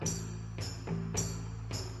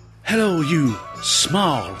Hello, you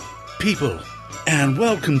small people, and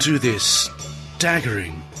welcome to this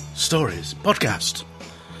Staggering Stories podcast,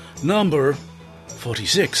 number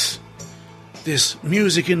 46. This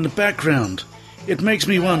music in the background, it makes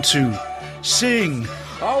me want to sing.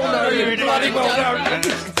 Oh no, you bloody well don't!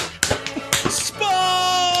 Spock!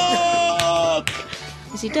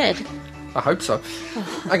 Is he dead? I hope so.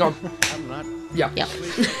 Hang on. I'm not. Yeah. Yep.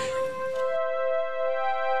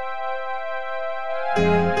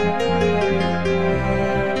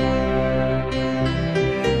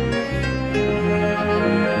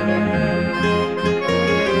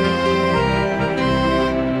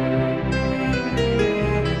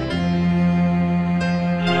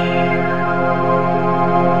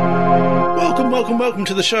 Welcome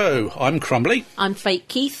to the show. I'm Crumbly. I'm Fake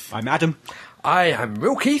Keith. I'm Adam. I am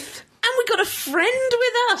Real Keith. And we got a friend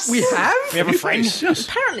with us. We have? We have a friend. Yes.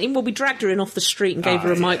 Apparently, well, we dragged her in off the street and gave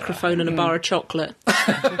her a microphone and a bar of chocolate.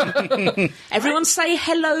 Everyone say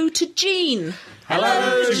hello to Jean.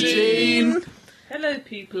 Hello, Jean. Hello,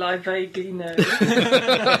 people I vaguely know.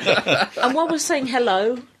 And while we're saying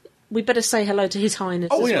hello, we better say hello to His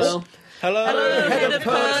Highness as well. Hello. Hello, Head of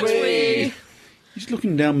Pertwee. He's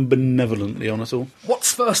looking down benevolently on us all.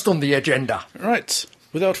 What's first on the agenda? Right.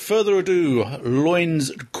 Without further ado,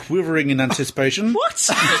 loins quivering in anticipation. What?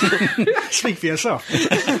 Speak for yourself.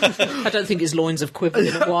 I don't think his loins have quivered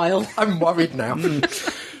in a while. I'm worried now.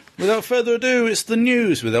 Without further ado, it's the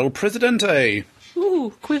news with El Presidente.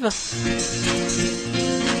 Ooh, quiver.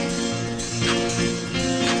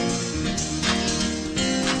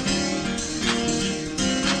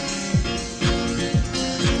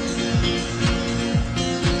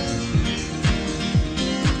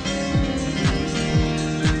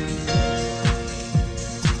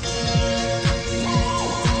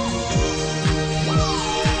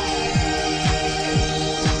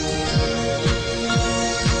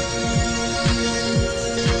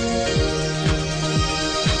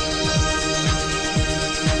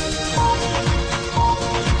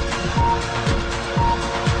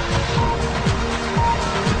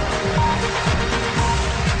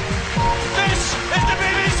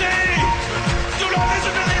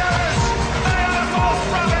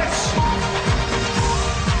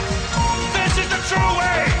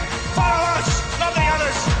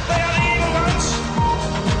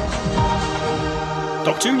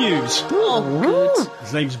 Doctor Who News. Oh, good.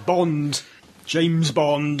 His name's Bond. James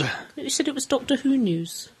Bond. You said it was Doctor Who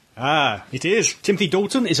news. Ah, it is. Timothy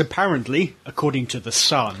Dalton is apparently, according to The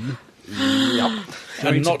Sun, going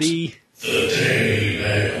And to not be...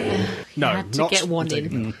 No, Had to not get one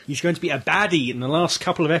in. He's going to be a baddie in the last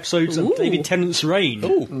couple of episodes Ooh. of David Tennant's reign.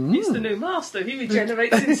 He's the new master. He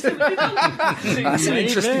regenerates instantly. That's an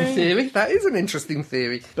interesting theory. That is an interesting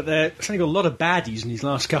theory. But they're saying got a lot of baddies in his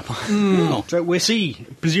last couple. So we'll see.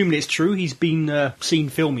 Presumably it's true. He's been seen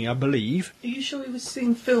filming, I believe. Are you sure he was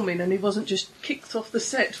seen filming and he wasn't just kicked off the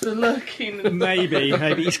set for lurking and Maybe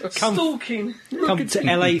he's come stalking? to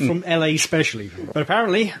LA from LA specially. But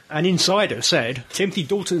apparently, an insider said Timothy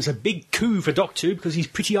Dalton's a big coup for Doctor Who because he's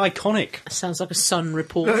pretty iconic. Sounds like a Sun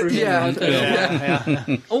report from him.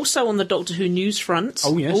 Yeah. Also on the Doctor Who news front,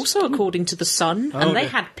 Oh, yes. also according to The Sun, and they okay.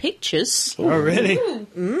 had pictures, Oh, really?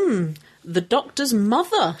 the Doctor's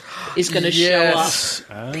mother is going to Yes.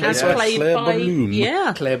 show up. As yeah. played Claire by... Bloom.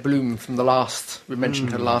 Yeah. Claire Bloom from we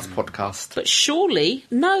mentioned her last podcast. But surely,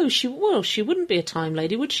 no, she wouldn't be a time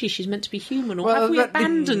lady, would she? She's meant to be human, or Well, have we that-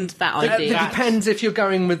 abandoned that It idea? depends if you're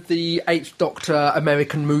going with the 8th Doctor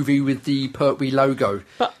American movie with the Pertwee logo.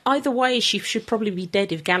 But either way, she should probably be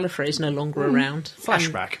dead if Gallifrey is no longer around.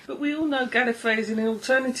 Flashback. But we all know Gallifrey is in an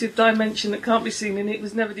alternative dimension that can't be seen and it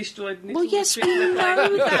was never destroyed. And it's Well, all yes, tricks we they're know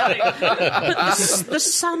playing. that. But the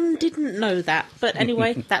Sun didn't know that. But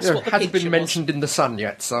anyway, that's Yeah, what the hasn't picture been mentioned in The Sun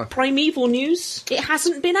yet, so... Primeval news, it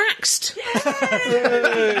hasn't been axed.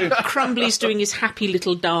 Crumbly's doing his happy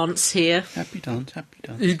little dance here. Happy dance, happy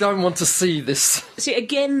dance. You don't want to see this. See,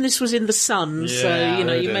 again, this was in The Sun, so, Yeah,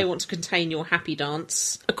 you may want to contain your happy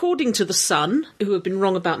dance. According to The Sun, who have been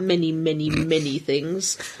wrong about many, many, many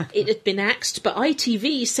things, it had been axed, but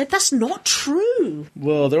ITV said that's not true.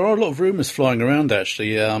 Well, there are a lot of rumours flying around,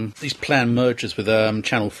 actually. These planned mergers with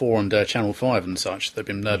Channel 4 and Channel 5 and such, they've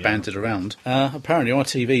been banted around. Apparently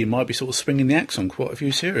ITV might be sort of swinging the axe on quite a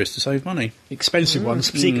few series to save money. Expensive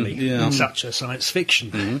ones, particularly yeah. in such a science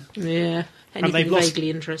fiction. Yeah, they've anything lost- vaguely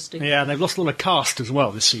interesting. Yeah, they've lost a lot of cast as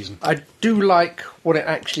well this season. I do like what it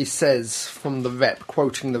actually says from the rep,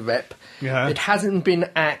 quoting the rep. Yeah. It hasn't been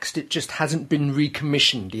axed, it just hasn't been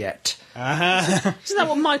recommissioned yet. Isn't that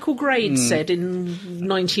what Michael Grade said in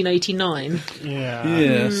 1989? Yeah.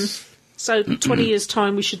 Yes. So 20 years'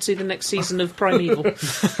 time, we should see the next season of Primeval.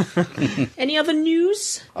 Any other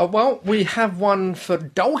news? Well, we have one for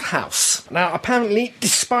Dollhouse. Now, apparently,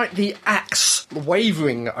 despite the axe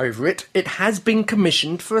wavering over it, it has been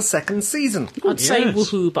commissioned for a second season. I'd say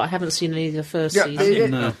woohoo, but I haven't seen any of the first Yeah,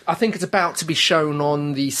 season. I think it's about to be shown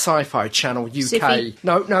on the Sci-Fi Channel UK. Siffy?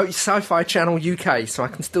 No, it's Sci-Fi Channel UK, so I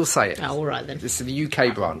can still say it. Oh, all right then. This is the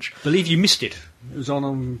UK branch. Believe you missed it. It was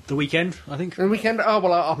on the weekend, I think. The weekend? Oh,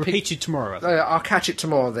 well, I'll pick... Repeated tomorrow, I think. I'll catch it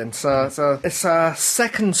tomorrow then. So it's a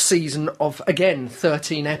second season of, again,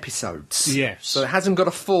 13 episodes. Yes. So it hasn't got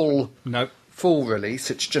a full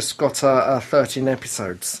release, it's just got 13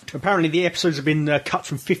 episodes. Apparently the episodes have been cut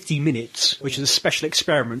from 50 minutes, which is a special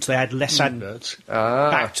experiment. They had less adverts,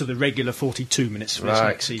 back to the regular 42 minutes for this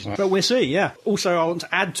next season. But we'll see, yeah. Also, I want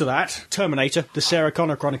to add to that, Terminator, the Sarah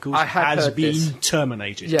Connor Chronicles, has been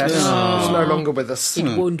terminated. Yes, it's no longer with us.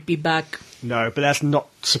 It won't be back. No, but that's not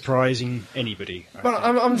surprising anybody. Well,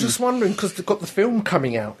 I'm just wondering, because they've got the film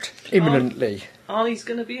coming out imminently. Arnie's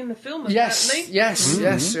going to be in the film, Yes, apparently.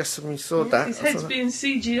 yes, we saw that. His head's being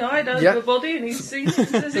CGI'd over the body, and he's seen it and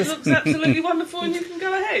says it looks absolutely wonderful and you can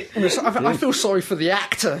go ahead. I feel sorry for the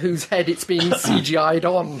actor whose head it's being CGI'd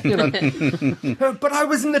on. You know. But I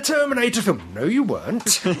was in the Terminator film. No, you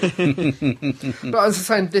weren't. But as I was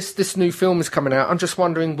saying, this new film is coming out. I'm just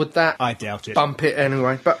wondering, would that I doubt it. Bump it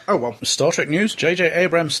anyway? But oh well. Star Trek news. J.J.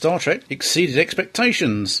 Abrams' Star Trek exceeded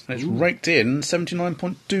expectations. It's raked in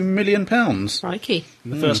 £79.2 million. Crikey.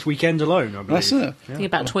 The first weekend alone, I believe. That's it. I think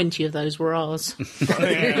about 20 of those were ours.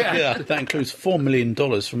 Yeah, that includes $4 million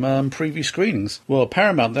from previous screenings. Well,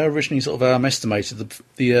 Paramount, they originally sort of estimated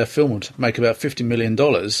the film would make about $50 million,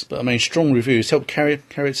 but I mean, strong reviews helped carry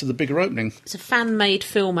it to the bigger opening. It's a fan-made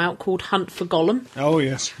film out called Hunt for Gollum. Oh,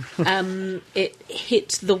 yes. It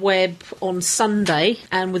hit the web on Sunday,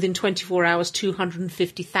 and within 24 hours,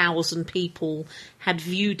 250,000 people had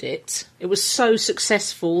viewed it. It was so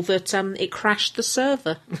successful that it crashed the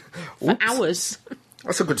server for hours.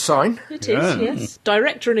 That's a good sign. It is, yes.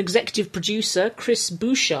 Director and executive producer Chris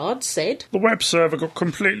Bouchard said, "The web server got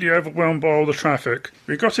completely overwhelmed by all the traffic.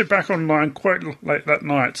 We got it back online quite late that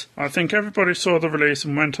night. I think everybody saw the release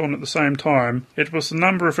and went on at the same time. It was the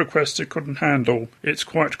number of requests it couldn't handle. It's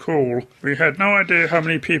quite cool. We had no idea how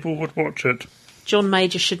many people would watch it." John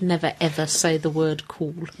Major should never ever say the word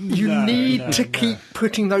cool. You need to keep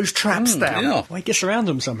putting those traps down. Yeah. Well, he gets around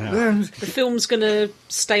them somehow. The film's going to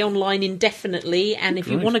stay online indefinitely, and if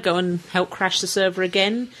you want to go and help crash the server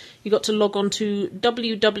again, you got to log on to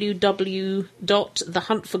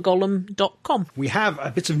www.thehuntforgollum.com. We have a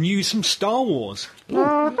bit of news from Star Wars.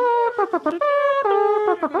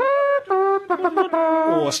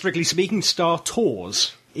 Or, strictly speaking, Star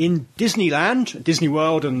Tours. In Disneyland, Disney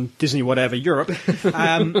World and Disney whatever, Europe,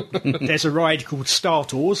 there's a ride called Star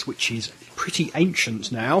Tours, which is pretty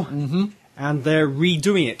ancient now. Mm-hmm. And they're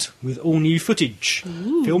redoing it with all new footage,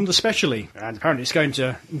 filmed especially. And apparently it's going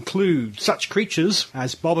to include such creatures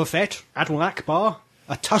as Boba Fett, Admiral Akbar,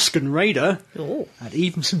 a Tusken Raider, and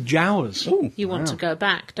even some Jawas. You want to go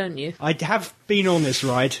back, don't you? I have been on this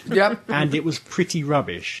ride, and it was pretty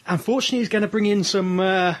rubbish. Unfortunately, it's going to bring in some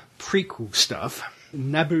prequel stuff.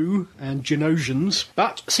 Naboo and Genosians,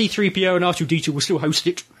 but C-3PO and R2-D2 will still host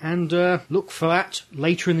it, and look for that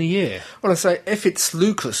later in the year. Well, I say, if it's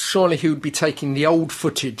Lucas, surely he would be taking the old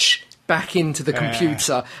footage back into the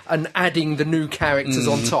computer and adding the new characters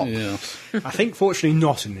on top. Yeah. I think, fortunately,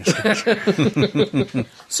 not in this case.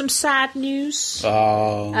 Some sad news.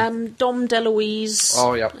 Dom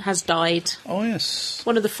DeLuise has died. Oh, yes.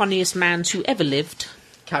 One of the funniest mans who ever lived.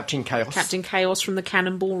 Captain Chaos. Captain Chaos from the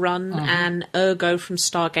Cannonball Run and Ergo from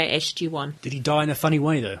Stargate SG-1. Did he die in a funny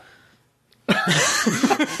way, though?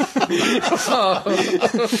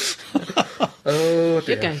 Oh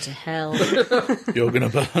dear. You're going to hell. You're going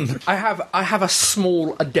to burn. I have a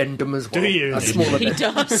small addendum as well. Do you? A small He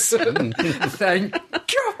addendum. does. Thank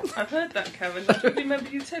you. I've heard that, Karen. I don't remember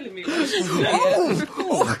you telling me. The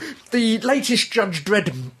latest Judge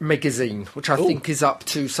Dredd magazine, which I think is up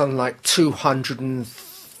to something like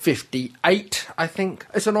 258, I think.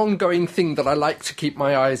 It's an ongoing thing that I like to keep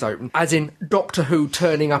my eyes open, as in Doctor Who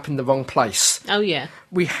turning up in the wrong place. Oh, yeah.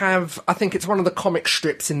 We have, I think it's one of the comic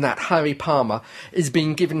strips in that Harry Palmer is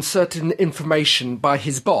being given certain information by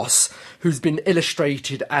his boss, who's been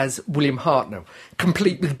illustrated as William Hartnell,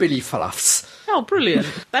 complete with Billy Fluffs. Oh, brilliant.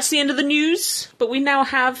 That's the end of the news, but we now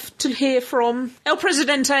have to hear from El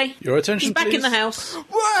Presidente. Your attention, He's back please. in the house.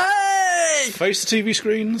 Way! Face the TV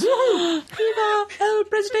screens. Viva El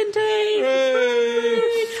Presidente!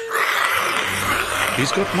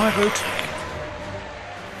 He's got my vote.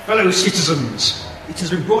 Fellow citizens, It has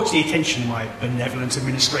been brought to the attention of my benevolent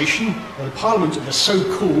administration that the Parliament of the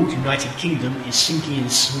so-called United Kingdom is sinking in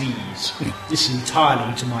sleaze. This is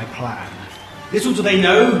entirely to my plan. Little do they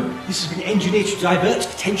know, this has been engineered to divert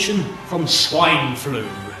attention from swine flu.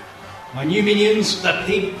 My new minions, the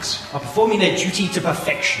pigs, are performing their duty to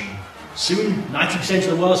perfection. Soon, 90% of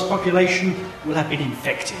the world's population will have been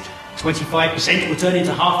infected. 25% will turn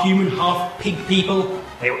into half-human, half-pig people.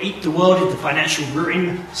 They will eat the world into financial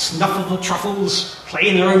ruin, snuffle the truffles, play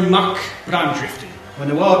in their own muck, but I'm drifting. When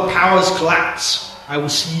the world powers collapse, I will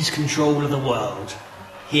seize control of the world.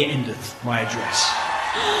 Here endeth my address.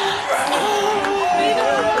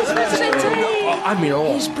 I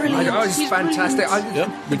mean, He's brilliant. He's fantastic. Yeah,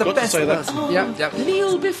 we've the got to best say that. person. Yeah.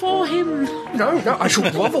 Kneel before him. No, I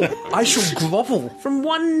shall grovel. I shall grovel. From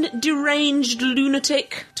one deranged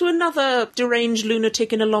lunatic to another deranged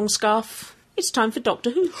lunatic in a long scarf. It's time for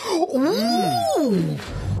Doctor Who. Ooh.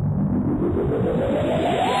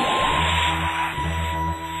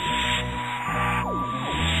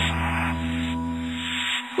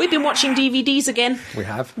 We've been watching DVDs again. We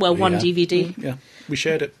have. Well, one Yeah. DVD. Yeah, we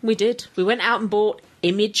shared it. We did. We went out and bought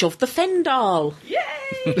Image of the Fendal. Yay!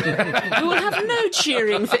 We will have no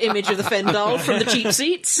cheering for Image of the Fendal from the cheap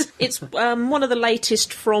seats. It's one of the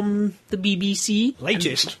latest from the BBC.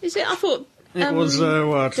 Latest? Is it? I thought... It was,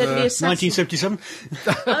 Deadly Assassin. 1977?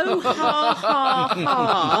 Oh, ha,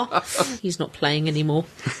 ha, ha. He's not playing anymore.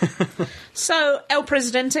 So, El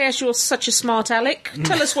Presidente, as you're such a smart aleck,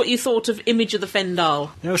 tell us what you thought of Image of the Fendal.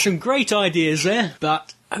 There were some great ideas there,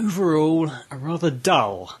 but overall, rather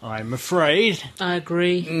dull, I'm afraid. I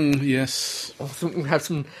agree. Yes. I think we have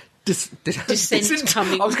some Dissent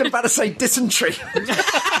coming. I was about to say dysentery. Well,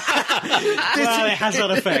 it has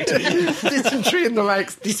that effect. Dysentery in the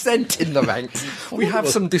ranks, dissent in the ranks. We have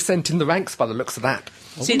some dissent in the ranks by the looks of that.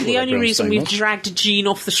 See, wonder the what only everyone's reason saying we've was. dragged Jean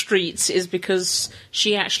off the streets is because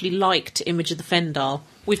she actually liked Image of the Fendal.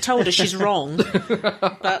 We've told her she's wrong,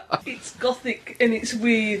 but It's gothic and it's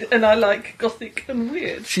weird, and I like gothic and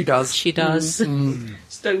weird. She does. she does.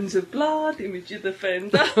 Stones of Blood, Image of the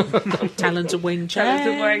Fender, Talons of Wing Talons of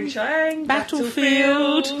Chang. Wang Chang,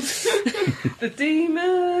 Battlefield. The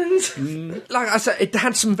Demons. Like I said, it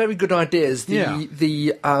had some very good ideas.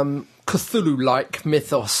 The Cthulhu-like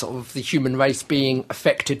mythos of the human race being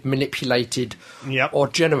affected, manipulated, Yep. or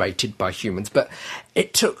generated by humans. But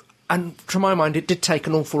it took, and to my mind, it did take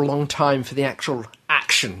an awful long time for the actual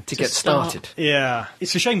action to get start. started. Yeah,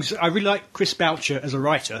 it's a shame 'cause I really like Chris Boucher as a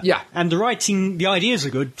writer. Yeah. And the writing, the ideas are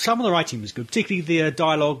good. Some of the writing was good, particularly the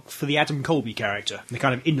dialogue for the Adam Colby character, the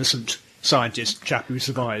kind of innocent scientist chap who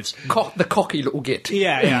survives. The cocky little git.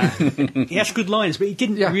 Yeah. He has good lines, but he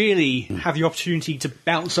didn't Yeah. really have the opportunity to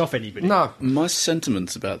bounce off anybody. No. My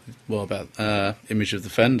sentiments about Image of the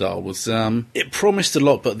Fendal was it promised a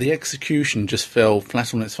lot, but the execution just fell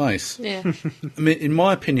flat on its face. Yeah. I mean, in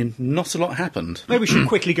my opinion, not a lot happened. Maybe we should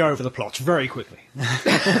quickly go over the plot, very quickly.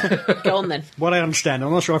 Go on then. What I understand,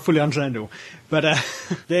 I'm not sure I fully understand it all, but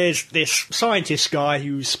there's this scientist guy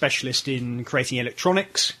who's specialist in creating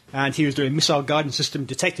electronics, and he was doing missile guidance system,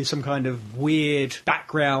 detected some kind of weird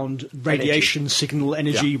background radiation signal,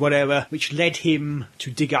 energy, whatever, which led him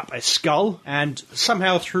to dig up a skull, and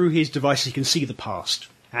somehow through his device he can see the past.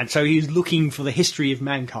 And so he was looking for the history of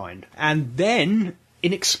mankind. And then,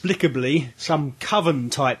 inexplicably, some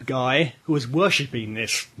coven-type guy who was worshipping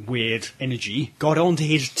this weird energy got onto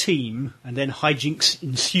his team, and then hijinks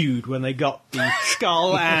ensued when they got the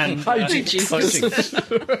skull and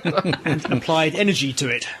and applied energy to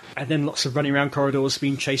it. And then lots of running around corridors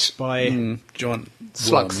being chased by Giant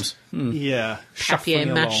Slugs. worms. yeah, shuffling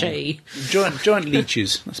along. Papier-mâché. Giant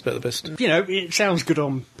leeches. That's about the best. You know, it sounds good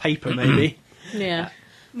on paper, maybe. Yeah.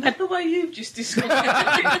 Not the way you've just described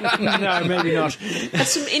it. No, maybe not. There's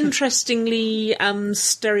some interestingly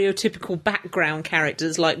stereotypical background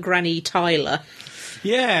characters like Granny Tyler,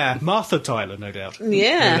 Yeah, Martha Tyler, no doubt.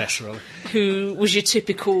 Yeah. No less, really. who was your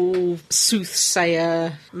typical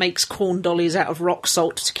soothsayer, makes corn dollies out of rock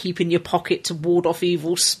salt to keep in your pocket to ward off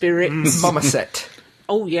evil spirits. Marmoset.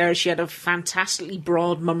 Oh yeah, she had a fantastically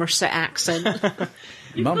broad Somerset accent.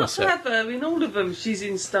 You've Mama got to said. have her in all of them. She's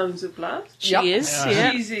in Stones of Blood. She Yep. is,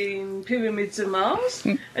 yeah. She's in Pyramids of Mars.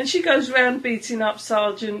 And she goes round beating up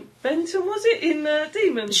Sergeant Benton, was it, in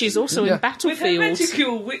Demons? She's also Yeah. in with her Battlefield.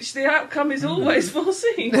 reticule, which the outcome is always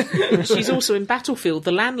foreseen. She's also in Battlefield,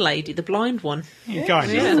 the landlady, the blind one. Yeah,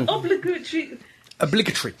 kind She's of. an obligatory...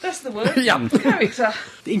 Obligatory. That's the word. Yeah. Character.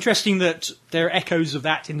 Interesting that there are echoes of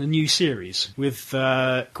that in the new series with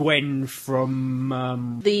Gwen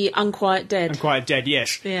from The Unquiet Dead. Unquiet Dead,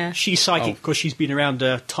 yes. Yeah. She's psychic because she's been around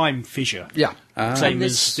a time fissure. Yeah. Same And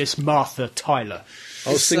as this Martha Tyler.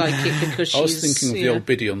 psychic because she's... I was thinking of the old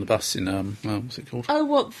biddy on the bus in, what's it called? Oh,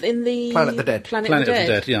 what, in the... Planet of the Dead. Planet of the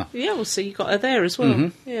Dead, yeah. Yeah, well, so you got her there as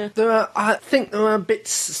well. Yeah. I think there are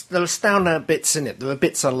standout bits in it. There are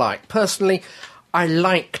bits I liked. Personally, I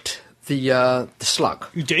liked the slug.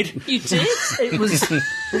 You did? You did? It was...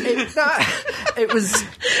 it was...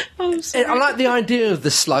 Oh, sorry. I like the idea of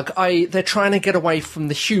the slug. They're trying to get away from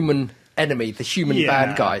the human enemy, the human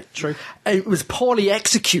bad guy. True. It was poorly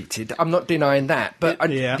executed. I'm not denying that, but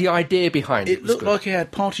the idea behind it It was looked good. like it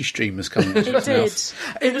had party streamers coming out of It his did.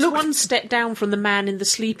 mouth. It was one step down from the man in the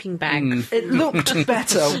sleeping bag. It looked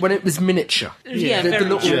better when it was miniature. Yeah, the very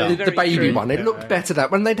little, true, the very baby true. one. It looked better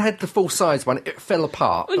that when they'd had the full size one, it fell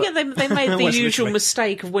apart. Well, yeah, they made the West usual Richmond.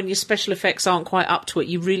 mistake of when your special effects aren't quite up to it,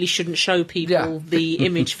 you really shouldn't show people the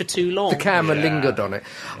image for too long. The camera lingered on it.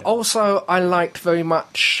 Also, I liked very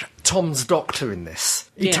much Tom's doctor in this.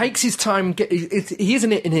 He takes his time. He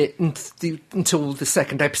isn't in it until the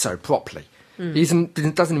second episode properly. He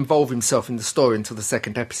doesn't involve himself in the story until the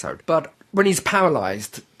second episode. But when he's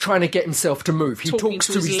paralysed, trying to get himself to move, he Talking talks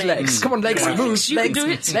to to his his legs. legs. Come on, legs, move, You can legs, do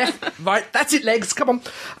it. left, right. That's it, legs. Come on.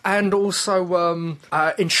 And also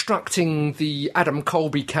instructing the Adam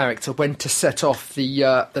Colby character when to set off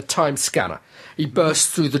the time scanner. He bursts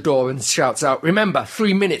through the door and shouts out, "Remember,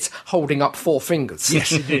 3 minutes, holding up 4 fingers." Yes,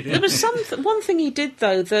 he did. There was one thing he did,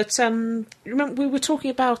 though, that... remember, we were talking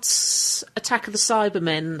about Attack of the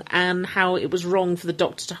Cybermen and how it was wrong for the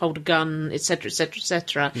Doctor to hold a gun, etc., etc.,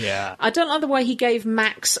 etc. Yeah. I don't like the way he gave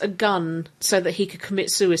Max a gun so that he could commit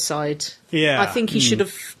suicide. Yeah. I think he should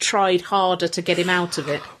have tried harder to get him out of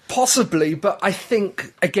it. Possibly, but I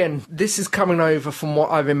think, again, this is coming over from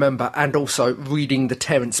what I remember, and also reading the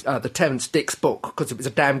Terence Dix book, because it was a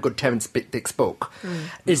damn good Terence Dix book,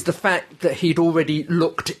 is the fact that he'd already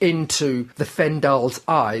looked into the Fendal's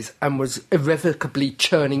eyes and was irrevocably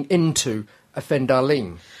churning into a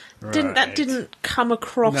Fendaline. That didn't come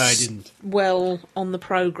across No, it didn't. well on the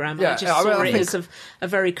programme. Yeah, I just I mean, saw I it think- as a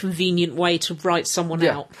very convenient way to write someone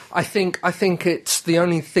out. I think it's the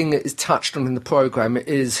only thing that is touched on in the programme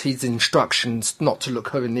is his instructions not to look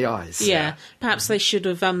her in the eyes. Yeah, perhaps they should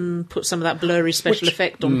have put some of that blurry special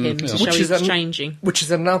effect on him to show he was changing. Which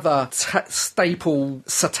is another staple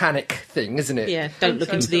satanic thing, isn't it? Yeah, don't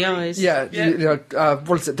look into the eyes. Yeah, you know,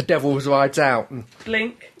 what is it? The devil rides out. And,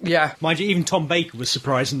 Blink. yeah. Mind you, even Tom Baker was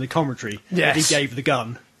surprised in the commentary that he Yes. gave the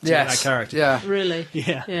gun to that character. Yeah. Really?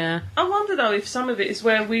 Yeah. Yeah. I wonder though if some of it is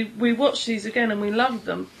where we watch these again and we love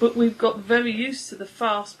them, but we've got very used to the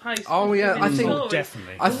fast pace. Oh, yeah, I think-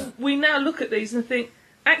 Definitely. We now look at these and think,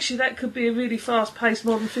 actually, that could be a really fast-paced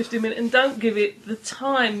modern 50-minute, and don't give it the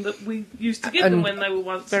time that we used to give them And when they were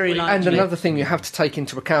once very a week. likely. And another thing you have to take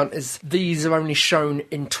into account is these are only shown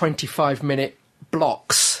in 25-minute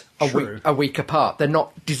blocks a week apart. They're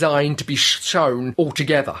not designed to be shown all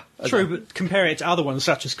together. True, but compare it to other ones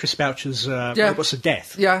such as Chris Boucher's Robots of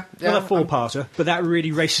Death. Yeah, Another four-parter, but that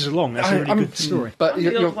really races along. That's a really good story. But I'm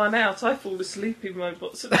the odd one out. I fall asleep in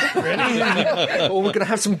robots. or we're going to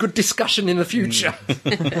have some good discussion in the future.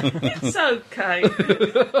 It's okay.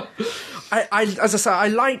 As I say, I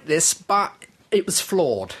like this, but it was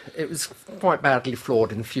flawed. It was quite badly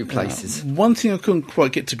flawed in a few places. One thing I couldn't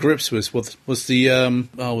quite get to grips with was the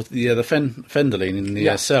Fendaline in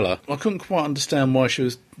the cellar. I couldn't quite understand why she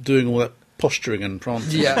was doing all that posturing and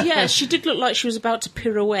prancing. Yeah. Yeah, she did look like she was about to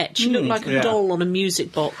pirouette. She looked like a doll on a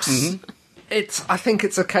music box. I think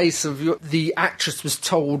it's a case of the actress was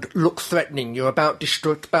told, "Look threatening. You're about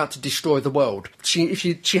to destroy the world." She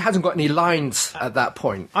hasn't got any lines at that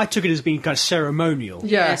point. I took it as being kind of ceremonial.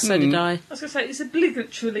 Yeah, so did I. I was going to say, it's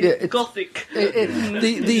obligatorily gothic.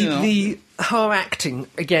 Her acting,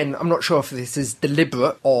 again, I'm not sure if this is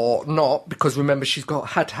deliberate or not, because remember she's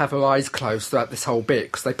had to have her eyes closed throughout this whole bit,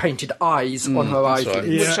 because they painted eyes on her eyes. right.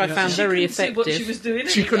 Which I found very Couldn't see what she effective. was doing.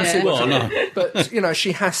 She couldn't see what Well, no. but,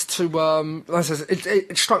 she has to,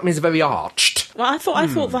 it struck me as very arched. Well, I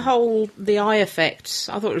thought the eye effect,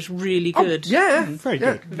 I thought it was really good. Yeah. Very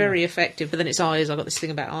yeah. good. Very effective, but then it's eyes. I got this thing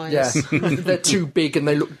about eyes. Yeah. They're too big and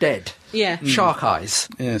they look dead. Yeah. Shark eyes.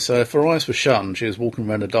 Yeah, so if her eyes were shut and she was walking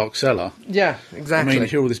around a dark cellar, Yeah, I exactly. mean, you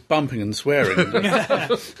hear all this bumping and swearing.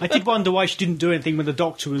 I did wonder why she didn't do anything when the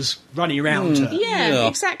Doctor was running around her. Yeah, Yeah.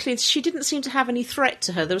 exactly. She didn't seem to have any threat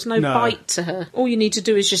to her. There was no No. bite to her. All you need to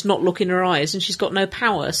do is just not look in her eyes, and she's got no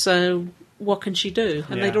power, so what can she do?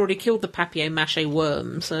 And Yeah. they'd already killed the papier-mâché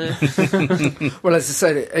worm, so... Well, as I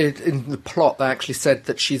said, in the plot, they actually said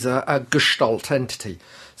that she's a Gestalt entity,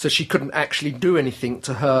 so she couldn't actually do anything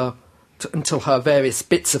to her until her various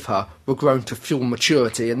bits of her were grown to full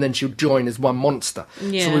maturity, and then she would join as one monster.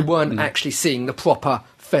 Yeah. So we weren't actually seeing the proper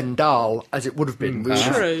Fendal as it would have been.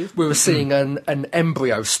 True. We were seeing an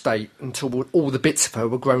embryo state until all the bits of her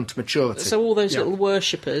were grown to maturity. So all those little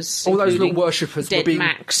worshippers, all those little including worshippers Dead were being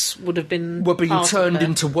Max would have been being turned her.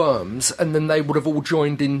 into worms, and then they would have all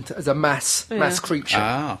joined in as a mass creature.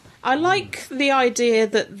 Ah. I like the idea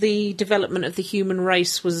that the development of the human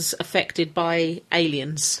race was affected by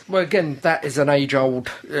aliens. Well, again, that is an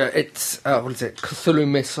age-old. It's what is it? Cthulhu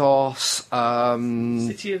Mythos,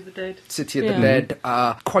 City of the Dead. City of the Dead,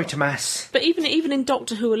 Quatermass. But even in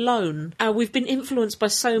Doctor Who alone, we've been influenced by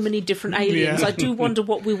so many different aliens. Yeah. I do wonder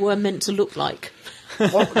what we were meant to look like.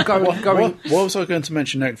 What was I going to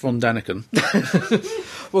mention? Eric von Daniken.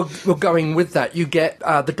 Well, going with that, you get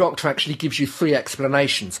the Doctor actually gives you 3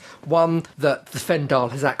 explanations. One, that the Fendal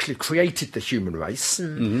has actually created the human race.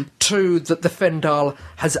 Mm-hmm. 2, that the Fendal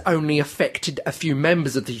has only affected a few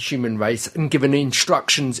members of the human race and given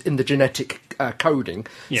instructions in the genetic coding,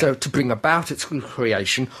 so to bring about its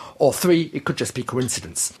creation. Or 3, it could just be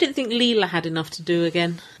coincidence. Didn't think Leela had enough to do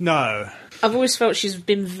again. No. I've always felt she's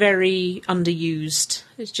been very underused.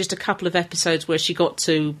 It's just a couple of episodes where she got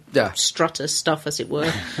to strut her stuff, as it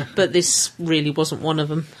were, but this really wasn't one of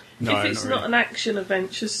them. No, if it's not not really. an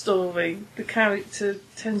action-adventure story, the character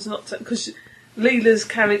tends not to... Because Leela's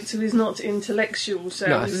character is not intellectual,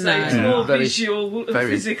 so it's more visual and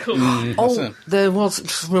physical. There was...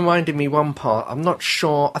 Just reminding me one part. I'm not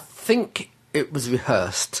sure. I think it was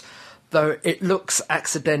rehearsed, though it looks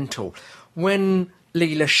accidental. When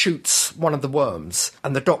Leela shoots one of the worms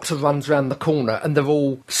and the Doctor runs round the corner and they're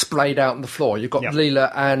all splayed out on the floor. You've got Leela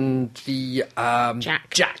and the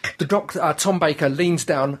Jack. The Doctor, Tom Baker, leans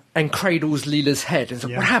down and cradles Leela's head and says,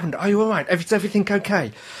 "What happened? Are you all right? Is everything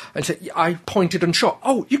okay?" And so I pointed and shot.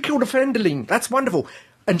 "Oh, you killed a Fenderling. That's wonderful."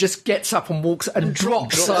 And just gets up and walks and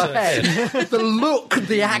drops her head. The look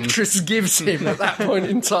the actress gives him at that point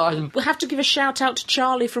in time. We'll have to give a shout out to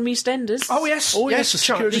Charlie from EastEnders. Oh, yes. Oh, yes, the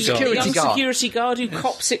security The guard. young guard. security guard who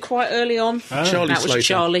cops it quite early on. Charlie That was Slater.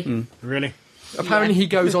 Charlie. Really? Apparently he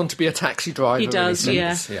goes on to be a taxi driver. He does, in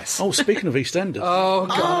yeah. EastEnders, Yes. Oh, speaking of EastEnders. Oh,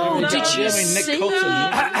 God. Did you Nick see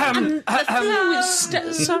Cotton. the thing with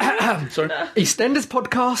Sorry. EastEnders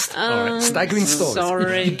podcast, Staggering Stories.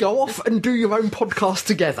 sorry. You go off and do your own podcast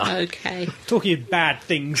together. Okay. Talking of bad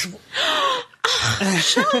things,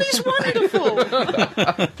 Charlie's wonderful.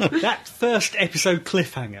 that first episode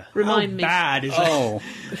cliffhanger. Remind how me. bad is Oh.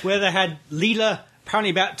 that? Where they had Leela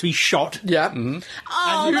apparently about to be shot. Yeah.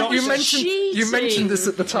 Oh, that was You mentioned this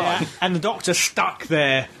at the time, And the Doctor stuck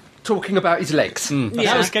there. talking about his legs.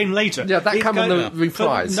 That was came later. Yeah, that It came on go- the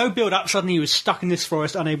reprise. No build-up, suddenly he was stuck in this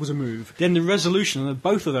forest, unable to move. Then the resolution of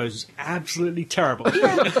both of those is absolutely terrible.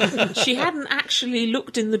 She hadn't actually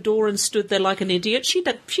looked in the door and stood there like an idiot. She'd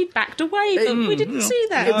backed away, but we didn't see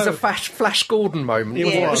that. It was a Flash Gordon moment.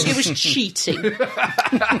 It was cheating.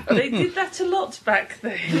 They did that a lot back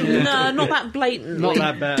then. No, not that blatantly. Not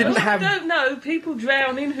that bad. Didn't I have... don't know, people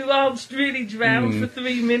drowning who aren't really drowned for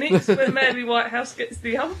 3 minutes when Mary Whitehouse gets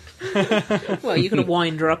the hump. Well, you're going to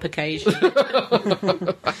wind her up occasionally.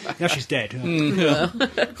 Now she's dead.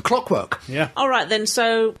 Clockwork. Yeah. All right, then.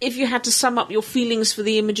 So, if you had to sum up your feelings for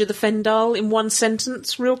the image of the Fendal in one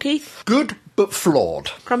sentence, Real Keith? Good, but flawed.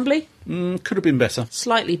 Crumbly? Could have been better.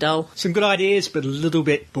 Slightly dull. Some good ideas, but a little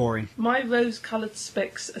bit boring. My rose-coloured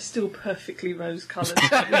specs are still perfectly rose-coloured.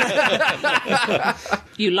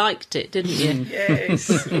 You liked it, didn't you? Yes.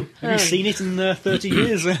 Have you seen it in 30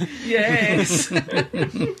 years? Yes.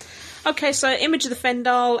 Okay, so Image of the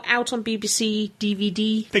Fendal out on BBC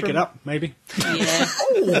DVD. Pick it up, maybe. Yeah.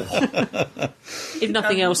 If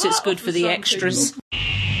nothing else, it's good for the extras.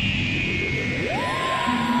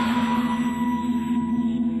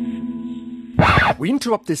 We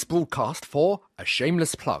interrupt this broadcast for a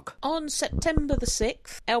shameless plug. On September the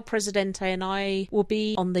 6th, El Presidente and I will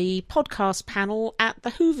be on the podcast panel at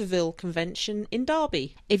the Hooverville Convention in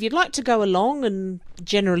Derby. If you'd like to go along and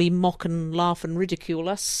generally mock and laugh and ridicule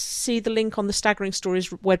us, see the link on the Staggering Stories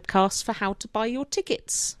webcast for how to buy your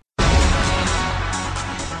tickets.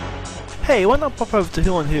 Hey, why not pop over to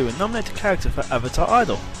Who on Who and nominate a character for Avatar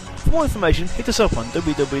Idol? For more information, hit us up on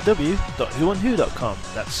www.whoonwho.com.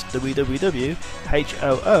 That's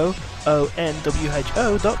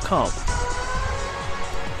www.whoonwho.com.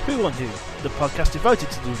 Who on Who, the podcast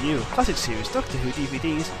devoted to the review of classic series Doctor Who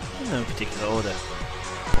DVDs in no particular order.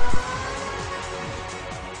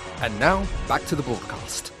 And now, back to the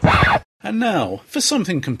broadcast. And now, for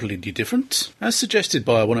something completely different. As suggested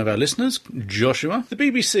by one of our listeners, Joshua, the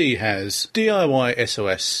BBC has DIY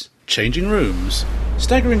SOS, Changing Rooms.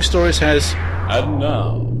 Staggering Stories has... And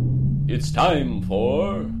now, it's time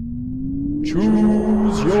for...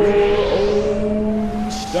 Choose Your Own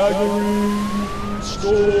Staggering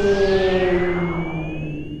Story.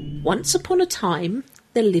 Once upon a time,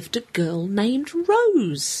 there lived a girl named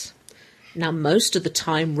Rose. Now, most of the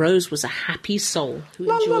time, Rose was a happy soul who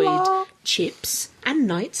enjoyed chips and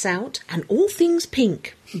nights out and all things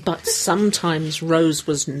pink. But sometimes Rose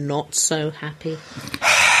was not so happy.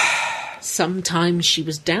 Sometimes she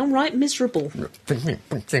was downright miserable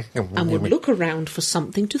and would look around for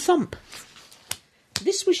something to thump.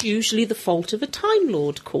 This was usually the fault of a Time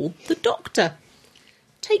Lord called the Doctor.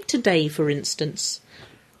 Take today, for instance.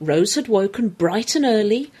 Rose had woken bright and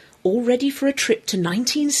early, all ready for a trip to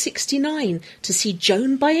 1969 to see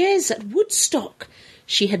Joan Baez at Woodstock.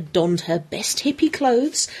 She had donned her best hippie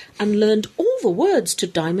clothes and learned all the words to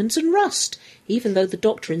Diamonds and Rust, even though the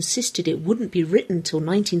Doctor insisted it wouldn't be written till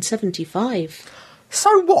 1975.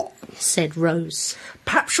 So what? Said Rose.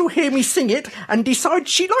 Perhaps she'll hear me sing it and decide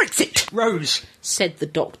she likes it. Rose, said the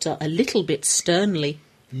Doctor a little bit sternly.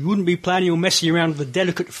 you wouldn't be planning on messing around with the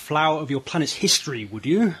delicate flower of your planet's history, would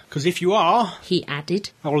you? Because if you are, he added,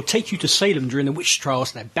 I will take you to Salem during the witch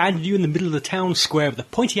trials and abandon you in the middle of the town square with a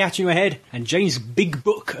pointy hat on your head and Jane's big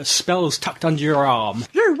book of spells tucked under your arm.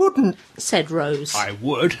 You wouldn't, said Rose. I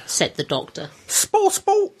would, said the Doctor. Sport,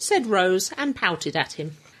 said Rose and pouted at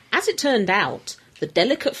him. As it turned out, the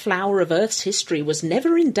delicate flower of Earth's history was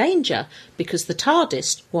never in danger because the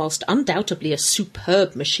TARDIS, whilst undoubtedly a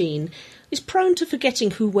superb machine, is prone to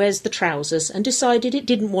forgetting who wears the trousers and decided it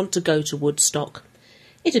didn't want to go to Woodstock.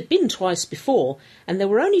 It had been twice before, and there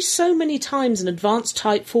were only so many times an advanced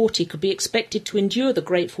Type 40 could be expected to endure the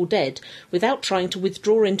Grateful Dead without trying to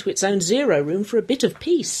withdraw into its own zero room for a bit of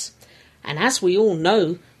peace. And as we all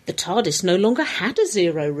know, the TARDIS no longer had a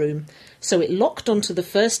zero room, so it locked onto the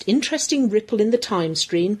first interesting ripple in the time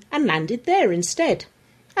stream and landed there instead,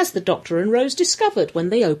 as the Doctor and Rose discovered when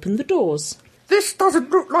they opened the doors. This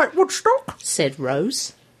doesn't look like Woodstock, said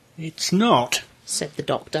Rose. It's not, said the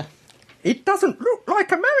Doctor. It doesn't look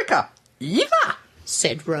like America, either,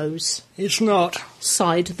 said Rose. It's not,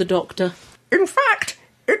 sighed the Doctor. In fact,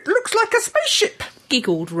 it looks like a spaceship,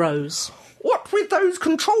 giggled Rose. What with those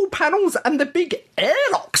control panels and the big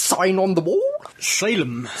airlock sign on the wall?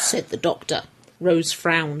 Salem, said the Doctor. Rose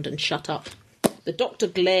frowned and shut up. The Doctor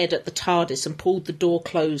glared at the TARDIS and pulled the door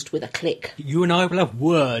closed with a click. You and I will have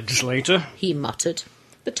words later, he muttered.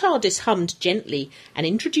 The TARDIS hummed gently and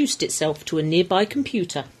introduced itself to a nearby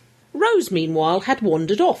computer. Rose, meanwhile, had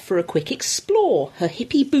wandered off for a quick explore, her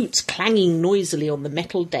hippie boots clanging noisily on the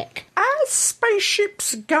metal deck. As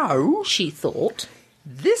spaceships go, she thought,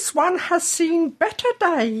 this one has seen better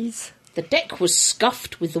days. The deck was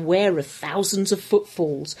scuffed with the wear of thousands of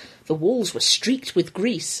footfalls, the walls were streaked with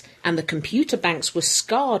grease, and the computer banks were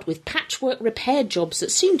scarred with patchwork repair jobs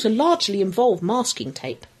that seemed to largely involve masking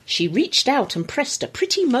tape. She reached out and pressed a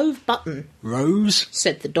pretty mauve button. Rose,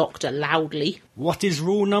 said the Doctor loudly. What is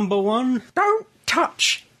rule number 1? Don't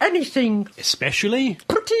touch anything. Especially?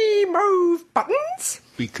 Pretty mauve buttons.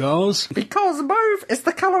 Because? Because mauve is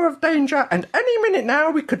the colour of danger, and any minute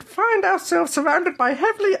now we could find ourselves surrounded by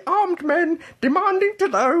heavily armed men demanding to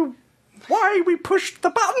know why we pushed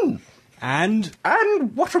the button. And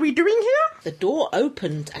what are we doing here? The door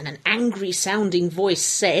opened and an angry-sounding voice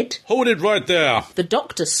said, Hold it right there. The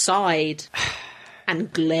Doctor sighed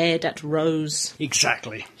and glared at Rose.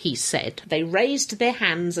 Exactly, he said. They raised their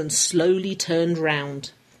hands and slowly turned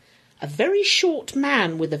round. A very short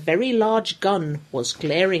man with a very large gun was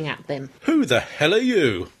glaring at them. Who the hell are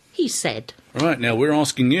you? He said. Right, now we're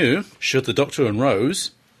asking you, should the Doctor and Rose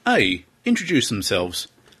A. introduce themselves,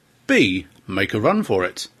 B. make a run for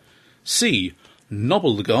it, C.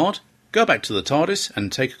 nobble the guard, go back to the TARDIS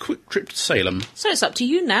and take a quick trip to Salem? So it's up to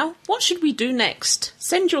you now. What should we do next?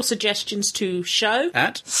 Send your suggestions to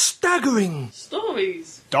show@Staggering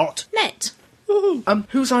Stories.net.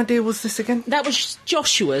 Whose idea was this again? That was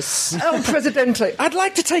Joshua's. El Presidente, I'd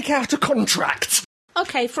like to take out a contract.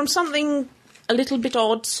 Okay, from something a little bit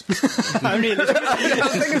odd. Only a little bit. I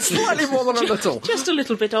think it's slightly more than a little. Just a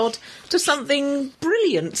little bit odd, to something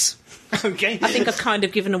brilliant. Okay. I think I've kind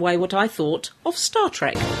of given away what I thought of Star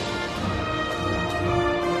Trek.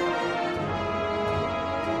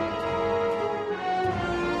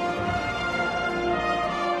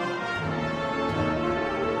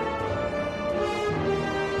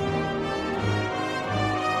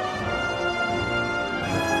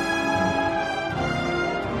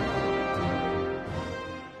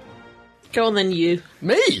 Go on then, you.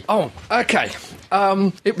 Me? Oh, okay.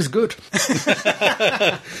 It was good.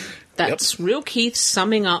 That's Real Keith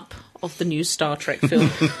summing up of the new Star Trek film.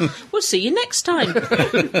 We'll see you next time.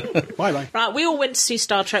 Bye-bye. Right, we all went to see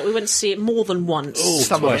Star Trek. We went to see it more than once.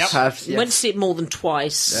 Some of us have, We went to see it more than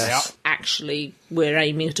twice. Yes. actually, we're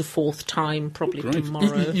aiming at a 4th time, probably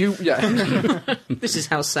tomorrow. This is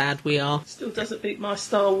how sad we are. Still doesn't beat my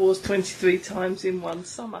Star Wars 23 times in one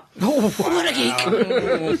summer. Oh, what a geek!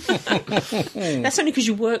 That's only because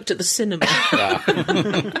you worked at the cinema.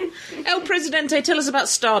 El Presidente, tell us about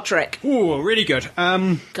Star Trek. Oh, really good.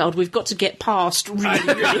 God, we've got to get past really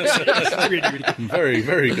good. Very,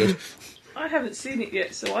 very good. I haven't seen it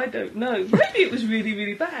yet, so I don't know. Maybe it was really,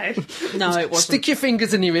 really bad. No, it wasn't. Stick your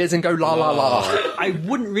fingers in your ears and go la la la. I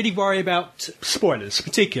wouldn't really worry about spoilers,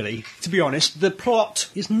 particularly, to be honest. The plot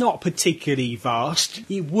is not particularly vast.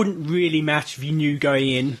 It wouldn't really matter if you knew going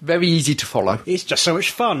in. Very easy to follow. It's just so much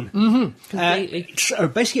fun. Completely. It's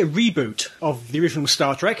basically a reboot of the original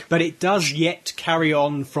Star Trek, but it does yet carry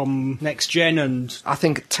on from Next Gen, and I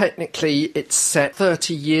think technically it's set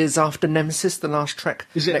 30 years after Nemesis, the last Trek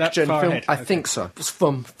Is it Next that Gen far film. ahead? I think so. It's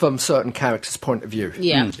from certain characters' point of view.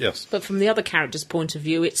 Yeah. Yes. But from the other character's point of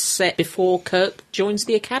view, it's set before Kirk joins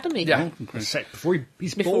the Academy. Yeah. set before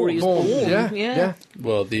he's Before born. he was born. Yeah.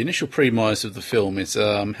 Well, the initial premise of the film is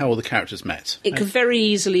how all the characters met. It could very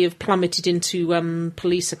easily have plummeted into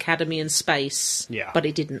Police Academy and space. Yeah. But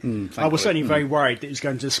it didn't. I was certainly very worried that it was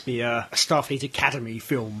going to just be a Starfleet Academy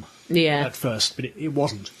film Yeah. at first, but it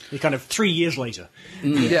wasn't. It kind of 3 years later.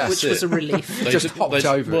 Yes. Which was a relief. Just hopped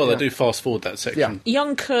over it, Well, yeah. they do fast forward that section.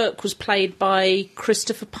 Young Kirk was played by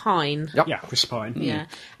Christopher Pine. Yep. Yeah, Chris Pine. Yeah,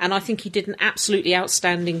 and I think he did an absolutely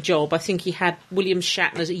outstanding job. I think he had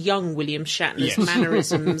young William Shatner's Yes.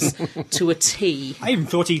 mannerisms to a T. I even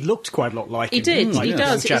thought he looked quite a lot like He him. did, Like he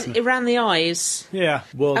does. Shatner. It ran the eyes. Yeah.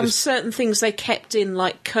 Well, And this- certain things they kept in,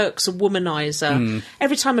 like Kirk's a womanizer.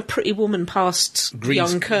 Every time a pretty woman passed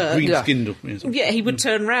young Kirk, green-skinned. yeah, he would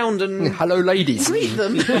turn round and Hello, ladies. greet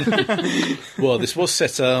them. Well, this was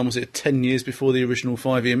set, was it 10 years before the original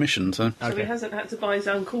 5-year mission? So So he hasn't had to buy his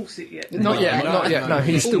own corset yet. Not yet. No,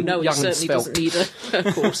 he's still No, he young and certainly svelte. doesn't need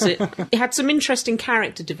a corset. It had some interesting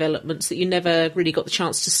character developments that you never really got the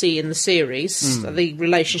chance to see in the series. The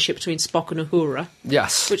relationship between Spock and Uhura,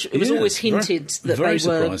 Yes. which it was Yeah, always hinted that very they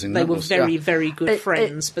were surprising, that was. very, Yeah. very good It-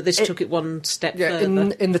 friends. But this it- took it one step Yeah,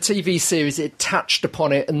 further. in the TV series, it touched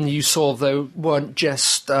upon it, and you saw they weren't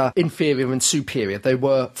just inferior and superior; they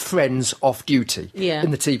were friends off duty. Yeah.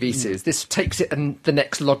 In the TV series, this takes it in the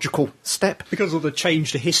next logical step. Because of the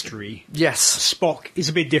change to history, Yes. Spock is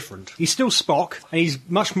a bit different. He's still Spock, and he's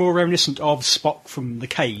much more reminiscent of Spock from The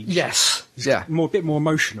Cage. Yes. He's Yeah. a bit more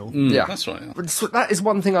emotional. Yeah. that's right. Yeah. But that is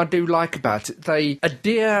one thing I do like about it. They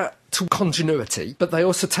adhere to continuity, but they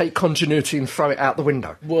also take continuity and throw it out the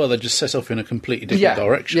window. Well, they just set off in a completely different Yeah,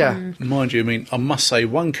 direction. yeah. Mm. Mind you, I mean, I must say,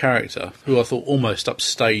 one character who I thought almost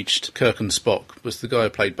upstaged Kirk and Spock was the guy who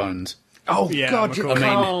played Bones. Oh, Yeah, God. McCoy. You I mean-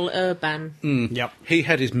 can't... Carl Urban. Yep. He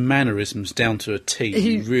had his mannerisms down to a T.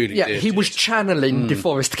 He really did. he was channeling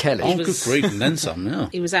DeForest Kelly. Oh, was- good grief, and then some, yeah.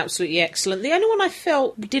 He was absolutely excellent. The only one I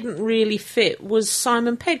felt didn't really fit was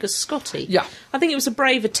Simon Pegg as Scotty. Yeah. I think it was a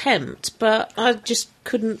brave attempt, but I just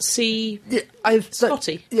couldn't see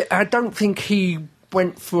Scotty. Yeah, I don't think he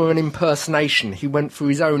went for an impersonation. He went for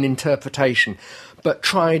his own interpretation, but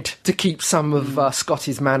tried to keep some of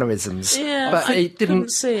Scotty's mannerisms. Yeah, but I it didn't. couldn't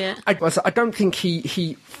see it. I don't think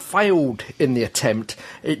he failed in the attempt.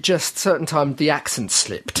 It just certain times the accent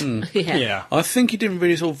slipped. Yeah. I think he didn't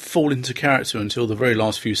really sort of fall into character until the very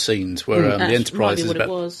last few scenes where the That Enterprise might be is what it about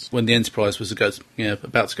was. when the Enterprise was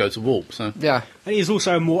about to go to warp. So Yeah. And he's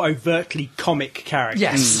also a more overtly comic character.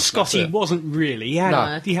 Yes. Scotty That's it. wasn't really.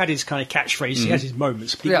 No. He had his kind of catchphrase, he had his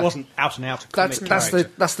moments, but Yeah. he wasn't out and out a comic That's character.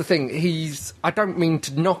 the thing. I don't mean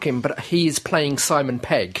to knock him, but he is playing Simon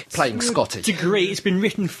Pegg, playing Scotty. degree, it's been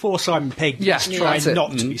written for Simon Pegg. Yeah, He's yeah, trying that's it.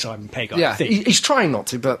 not to be Simon Pegg, I Yeah, think. he's trying not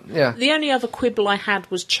to, but yeah. The only other quibble I had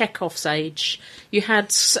was Chekhov's age. You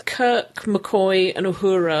had Kirk, McCoy, and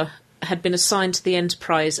Uhura had been assigned to the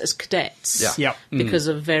Enterprise as cadets Yeah. Yep. because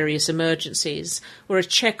of various emergencies, whereas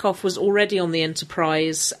Chekhov was already on the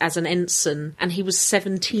Enterprise as an ensign, and he was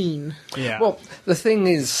 17. Yeah. Well, the thing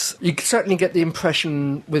is, you certainly get the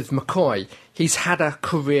impression with McCoy, he's had a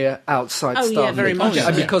career outside Oh, Starfleet. yeah, very much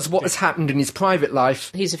And so. because what has happened in his private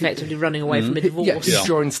life, He's effectively running away from a divorce. yeah, he's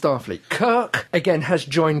joined Starfleet. Kirk, again, has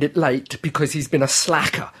joined it late because he's been a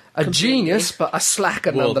slacker. A genius, but a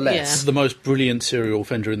slacker well, nonetheless. this is the most brilliant serial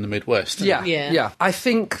offender in the Midwest. Yeah, Yeah. yeah. I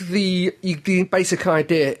think the basic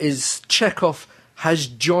idea is Chekhov has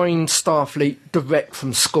joined Starfleet direct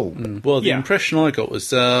from school. Well, the Yeah. impression I got was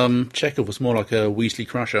Chekhov was more like a Weasley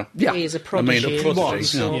crusher. Yeah. He is a I prodigy. mean, a prodigy.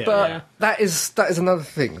 was, yeah. yeah. But that is another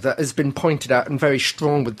thing that has been pointed out and very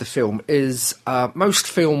strong with the film is most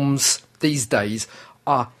films these days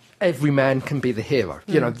are every man can be the hero.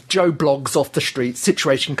 You know, Joe blogs off the street,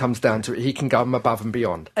 situation comes down to it, he can go above and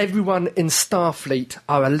beyond. Everyone in Starfleet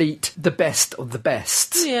are elite, the best of the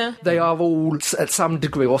best. Yeah. They are all, at some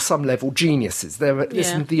degree or some level, geniuses. They're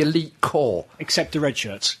the elite core. Except the red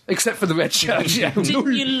shirts. Except for the red shirts, yeah.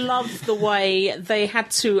 Didn't you love the way they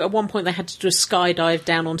had to, at one point they had to do a skydive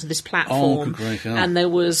down onto this platform, and there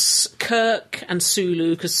was Kirk and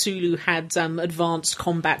Sulu, because Sulu had advanced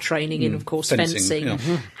combat training in, of course, fencing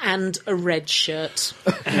and a red shirt.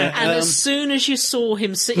 And as soon as you saw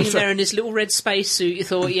him sitting there in his little red spacesuit, you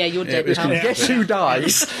thought, you're dead now. Guess who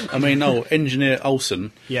dies? I mean, Engineer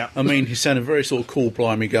Olsen. Yeah. I mean, he sounded very sort of cool,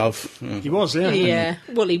 blimey, Gov. He was, yeah. Yeah.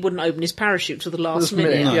 Well, he wouldn't open his parachute till the last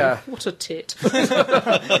minute. No. Yeah. What a tit.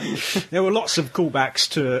 There were lots of callbacks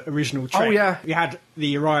to original Trek. Oh, yeah. You had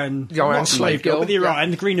the Orion slave girl. But the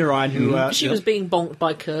Orion, the green Orion, who... She was being bonked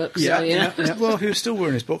by Kirk. So, Well, he was still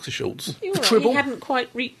wearing his boxer shorts. You're right, Tribble. He hadn't quite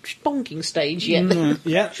reached bonking stage yet.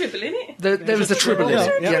 Yeah. Tribble in it. There was a tribble in Was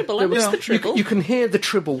it. there a tribble? I missed the tribble. You can hear the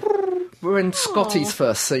tribble when Scotty's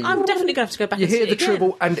first scene. I'm definitely going to have to go back You and see hear it the again.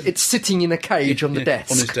 tribble, and it's sitting in a cage on the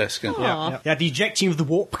desk. On his desk, Yeah. You had the ejecting of the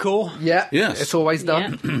warp core. Yeah, Yes. it's always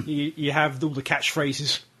done. You have all the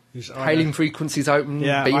catchphrases. Hailing frequencies open,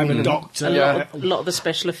 Yeah, beaming. I'm a and- doctor. A lot of the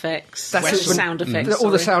special effects. That's the it. sound effects. All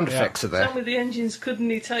the sorry. sound effects are there. Some of the engines couldn't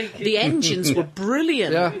he take it? The engines were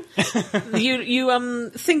brilliant. Yeah. You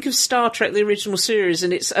think of Star Trek, the original series,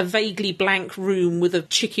 and it's a vaguely blank room with a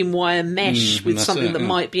chicken wire mesh with that's something it, that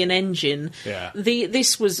might be an engine. Yeah.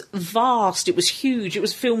 This was vast. It was huge. It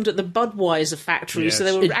was filmed at the Budweiser factory, so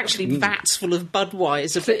there were actually vats full of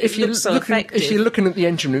Budweiser. But If it looked so effective. you're looking at the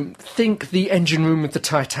engine room, think the engine room of the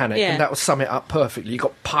Titanic, Yeah. and that will sum it up perfectly. You've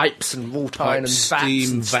got pipes and water and vats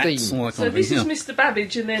steam, and steam. all that So kind of this thing. is Mr.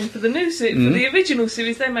 Babbage, and then for the new for the original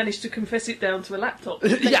series, they managed to compress it down to a laptop.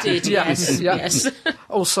 They did, yes.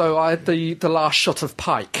 Also, I had the last shot of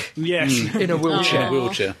Pike Yes. in a wheelchair,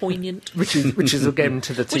 Wheelchair. Poignant. which is again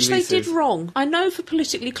to the TV Which they series. did wrong. I know for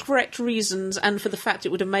politically correct reasons and for the fact it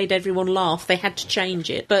would have made everyone laugh, they had to change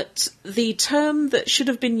it. But the term that should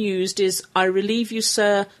have been used is, "I relieve you,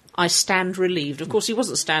 sir, I stand relieved." Of course, he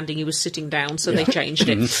wasn't standing, he was sitting down, so they changed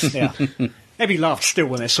it. Yeah. Everybody laughed still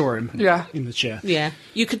when they saw him in the chair. Yeah.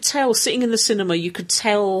 You could tell, sitting in the cinema, you could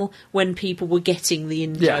tell when people were getting the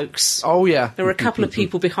in-jokes. Oh, yeah. There were a couple of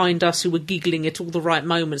people behind us who were giggling at all the right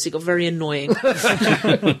moments. It got very annoying.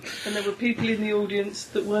 And there were people in the audience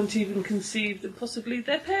that weren't even conceived, and possibly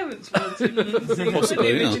their parents weren't even conceived when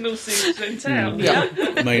the original series went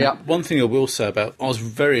out. I mean, one thing I will say about I was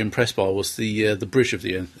very impressed by was the bridge of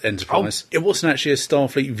the Enterprise. It wasn't actually a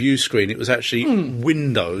Starfleet view screen; it was actually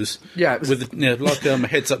windows. Yeah, it was- with like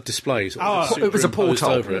heads-up displays. it was a portal.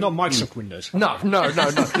 over it. Not Microsoft Windows. No.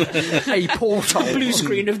 A portal. Blue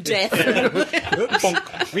screen of death.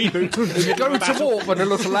 Reboot. You go to warp and a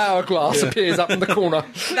little hourglass appears up in the corner.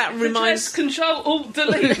 That reminds Control Alt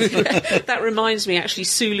Delete. That reminds me, actually,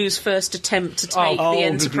 Sulu's first attempt to take the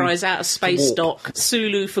Enterprise out of space dock.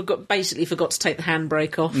 Sulu basically forgot to take the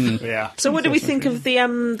handbrake off. Yeah. So, what do we think of the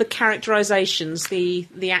characterisations,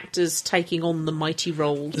 the actors taking on the mighty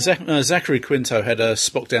role? Zachary Quinto had a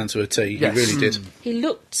Spock down to a T. Yes. He really did. He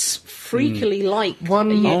looked freakily like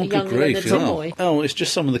One- a young Good grief! Leonard Nimoy. Oh, it's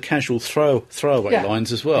just some of the casual throwaway Yeah.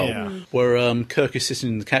 lines as well, Yeah. where Kirk is sitting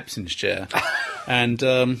in the captain's chair, and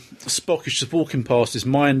Spock is just walking past, his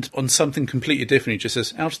mind on something completely different. He just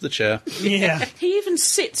says, "Out of the chair." Yeah. He even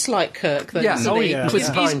sits like Kirk, though, Yeah. doesn't Oh, he? yeah. Because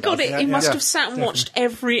Yeah. he's got it. He must have sat and watched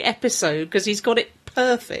every episode because he's got it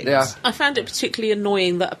perfect. Yeah. I found it particularly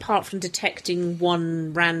annoying that apart from detecting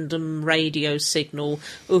one random radio signal,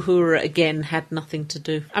 Uhura again had nothing to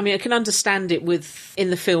do. I mean, I can understand it in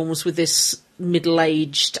the films with this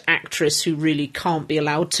middle-aged actress who really can't be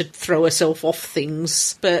allowed to throw herself off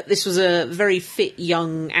things, but this was a very fit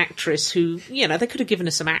young actress who, they could have given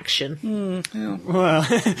her some action. Well,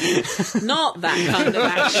 Not that kind of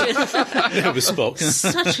action. Yeah, with Spock.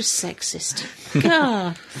 Such a sexist.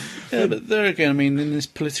 God. Yeah, but there again, I mean, in this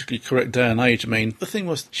politically correct day and age, I mean, the thing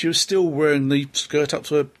was, she was still wearing the skirt up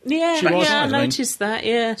to her. Yeah, She was, I I mean. noticed that,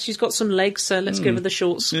 yeah. She's got some legs, so let's give her the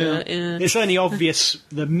short skirt, yeah. it's only obvious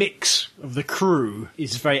the mix of the crew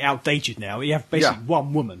is very outdated now. You have basically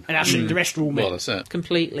one woman, and actually the rest are all men. Well, that's it.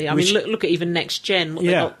 Completely. I Which- mean, look at even Next Gen. What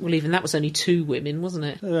they Yeah. got, well, even that was only 2 women, wasn't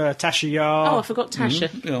it? Tasha Yar, Oh, I forgot Tasha.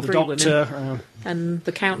 Yeah. the 3 Doctor. women. And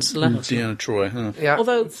the counsellor. Deanna Troy. Huh? Yeah.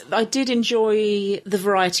 Although I did enjoy the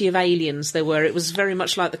variety of aliens there were. It was very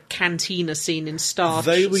much like the cantina scene in Star Wars.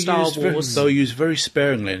 They were used very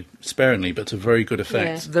sparingly, but to very good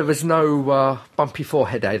effect. There was no bumpy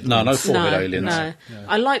forehead aliens. No forehead aliens. No.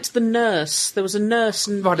 I liked the nurse. There was a nurse,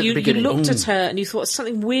 and right you looked at her and you thought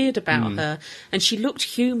something weird about her, and she looked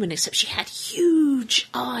human, except she had huge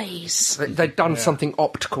eyes. They'd done something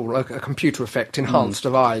optical, a computer effect enhanced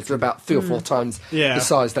of eyes, about 3 or 4 times the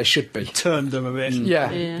size they should be. Turned them a bit.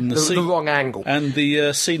 The wrong angle. And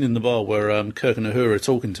the scene in the bar where Kirk and Uhura are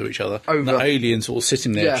talking to each other, Over. the alien sort of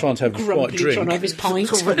sitting there trying to have a quiet drink. Trying to have his pint.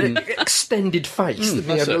 Sort of an extended face,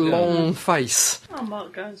 a long face. I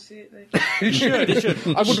might go and see it then. You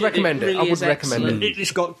should. I would recommend it. really I would is recommend excellent. it.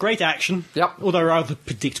 It's got great action, Yep. although rather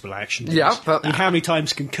predictable action. Yeah, but And how many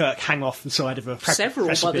times can Kirk hang off the side of a Several,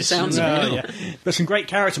 by the precipice? sounds of it. But some great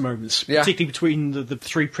character moments, Yeah. particularly between the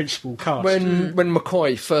 3 principal cast. when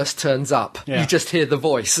McCoy first turns up, you just hear the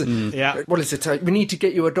voice. Yeah. What is it? We need to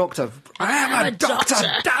get you a doctor. I am a doctor,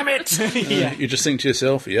 damn it! You just think to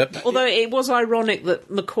yourself, yep. Although it was ironic that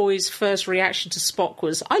McCoy's first reaction to Spock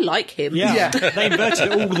was, I like him. Yeah. They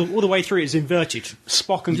inverted it all the way through. It's inverted.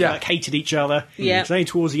 Spock and Kirk hated each other. Yeah. So then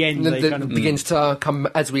towards the end, And they then kind of begins to come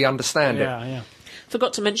as we understand it. Yeah.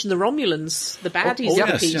 Forgot to mention the Romulans, the baddies Oh, of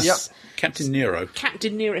the yes, piece. yep. Captain Nero.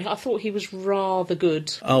 Captain Nero, I thought he was rather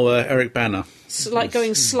good. Oh, Eric Bana. Like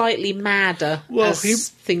going slightly madder as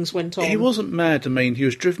things went on. He wasn't mad. I mean, he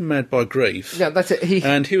was driven mad by grief. Yeah, that's it.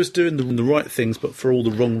 And he was doing the right things, but for all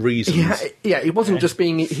the wrong reasons. He wasn't just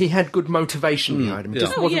being... He had good motivation behind him. He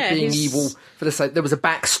just wasn't being evil for the sake... There was a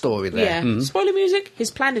backstory there. Yeah. Spoiler music,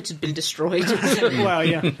 his planet had been destroyed. Well,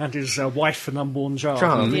 yeah. And his wife and unborn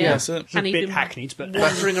child. Yeah. That's it. It's a And he'd bit been hackneyed, but...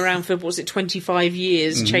 wandering around for, 25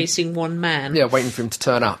 years chasing one man. Yeah, waiting for him to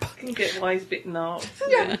turn up. You get why he's a bit narked.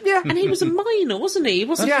 Yeah. And he was a minor, wasn't he? He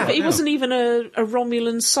wasn't even a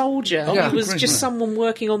Romulan soldier. Yeah. He was just someone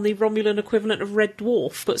working on the Romulan equivalent of Red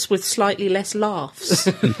Dwarf, but with slightly less laughs.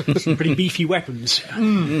 Some pretty beefy weapons.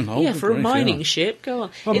 For a mining ship. Go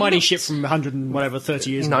on. A mining ship from 100 and whatever,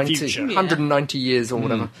 30 years in the future. 190 years or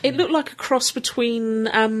whatever. It looked like a cross between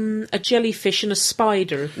a jellyfish and a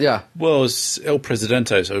spider. Yeah. Well, as El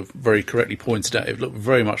Presidente so very correctly pointed out, it looked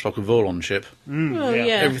very much like a Volon ship.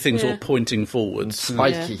 Everything's all pointing forwards.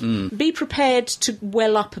 Spiky. Be prepared to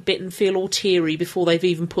well up a bit and feel all teary before they've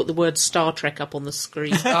even put the word Star Trek up on the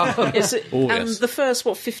screen. And the first,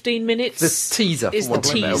 15 minutes? The teaser. Is the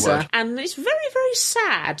teaser. And it's very, very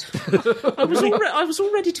sad. I was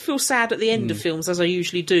all ready to feel sad at the end of films, as I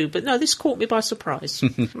usually do, but no, this caught me by surprise.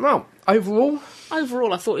 Well, overall,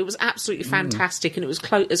 I thought it was absolutely fantastic, and it was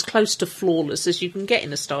as close to flawless as you can get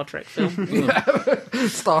in a Star Trek film.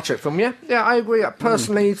 Star Trek film, yeah, I agree.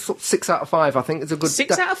 Personally, sort of 6 out of 5. I think it's a good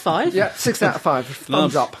 6 out of 5. Yeah, 6 out of 5.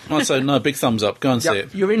 Thumbs up. I'd say no, big thumbs up. Go and see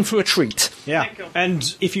it. You're in for a treat. Yeah.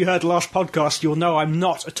 And if you heard the last podcast, you'll know I'm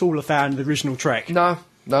not at all a fan of the original Trek. No.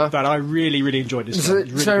 But I really, really enjoyed this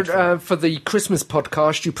film. So for the Christmas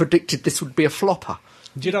podcast, you predicted this would be a flopper.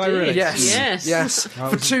 Did I really? Yes.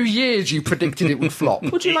 For 2 years, you predicted it would flop.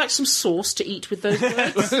 Would you like some sauce to eat with those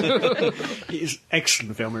words? It is an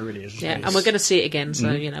excellent film, it really is. Yeah, and we're going to see it again, so,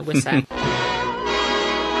 we're sad.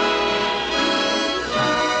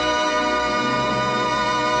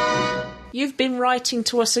 You've been writing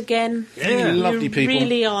to us again. Yeah, lovely people. You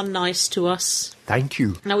really are nice to us. Thank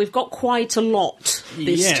you. Now, we've got quite a lot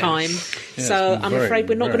this time, so I'm afraid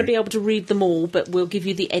we're not going to be able to read them all, but we'll give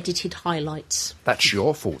you the edited highlights. That's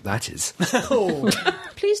your fault, that is.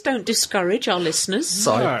 Please don't discourage our listeners.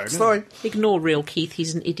 Sorry. Ignore real Keith,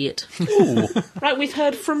 he's an idiot. Right, we've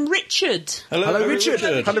heard from Richard. Hello, Richard.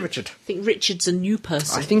 Hello, Richard. I think Richard's a new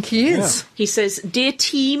person. I think he is. He says, Dear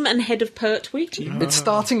team and head of Pertwee. It's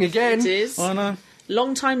starting again. It is. I know.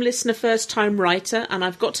 Long-time listener, first-time writer, and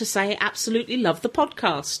I've got to say, absolutely love the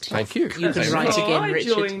podcast. Thank you. You can write again,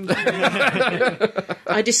 Richard.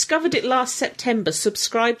 I discovered it last September,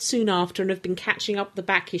 subscribed soon after, and have been catching up the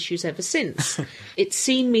back issues ever since. It's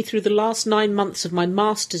seen me through the last 9 months of my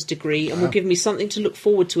master's degree and will give me something to look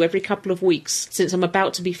forward to every couple of weeks, since I'm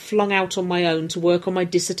about to be flung out on my own to work on my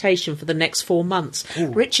dissertation for the next 4 months.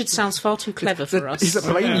 Richard sounds far too clever for us. He's a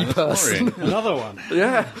brainy person. Another one.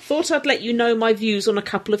 Yeah. Thought I'd let you know my views on a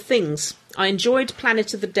couple of things. I enjoyed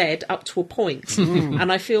Planet of the Dead up to a point,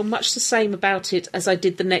 and I feel much the same about it as I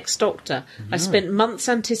did The Next Doctor. I spent months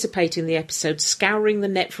anticipating the episode, scouring the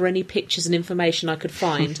net for any pictures and information I could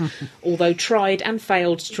find, although tried and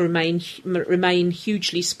failed to remain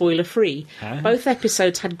hugely spoiler-free. Both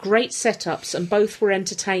episodes had great setups and both were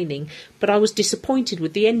entertaining, but I was disappointed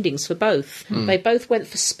with the endings for both. They both went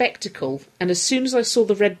for spectacle, and as soon as I saw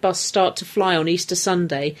the red bus start to fly on Easter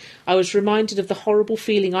Sunday, I was reminded of the horrible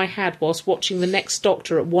feeling I had whilst whilst watching The Next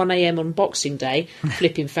Doctor at 1 a.m. on Boxing Day.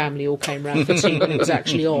 Flipping family all came round for tea when it was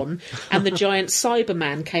actually on. And the giant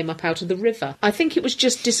Cyberman came up out of the river. I think it was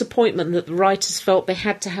just disappointment that the writers felt they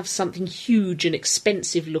had to have something huge and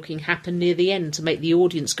expensive looking happen near the end to make the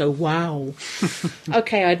audience go, wow.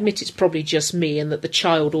 OK, I admit it's probably just me and that the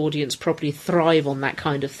child audience probably thrive on that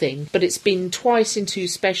kind of thing. But it's been twice in 2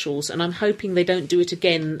 specials, and I'm hoping they don't do it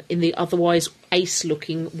again in the otherwise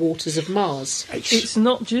ace-looking waters of Mars. It's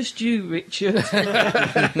not just you, Richard.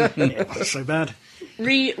 That's so bad.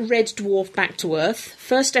 Red Dwarf Back to Earth.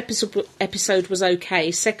 First episode was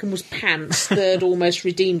okay, second was pants, third almost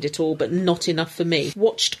redeemed it all, but not enough for me.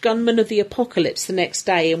 Watched Gunman of the Apocalypse the next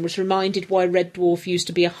day and was reminded why Red Dwarf used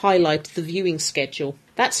to be a highlight of the viewing schedule.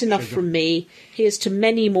 That's enough from me. Here's to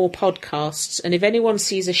many more podcasts, and if anyone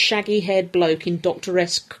sees a shaggy-haired bloke in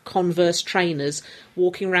Doctor-esque Converse trainers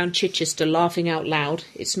walking around Chichester laughing out loud,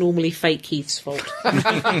 it's normally Fake Keith's fault.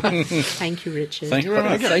 Thank you, Richard. Thank you very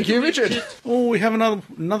much. Thank you, Richard. Oh, we have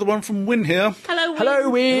another one from Win here. Hello, Win. Hello,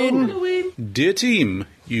 Win. Hello, Win. Dear team,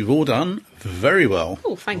 you've all done very well.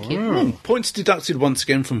 Oh, thank you. Points deducted once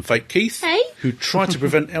again from Fake Keith, Hey. who tried to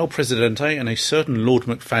prevent El Presidente and a certain Lord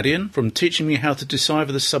McFadden from teaching me how to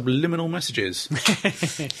decipher the subliminal messages.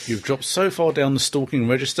 You've dropped so far down the stalking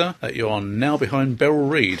register that you are now behind Beryl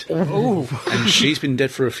Reid. Oh. And she's been dead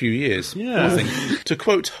for a few years. Yeah. I think. To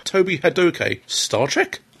quote Toby Hadoke, Star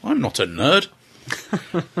Trek? I'm not a nerd.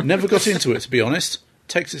 Never got into it, to be honest.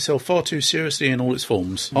 Takes itself far too seriously in all its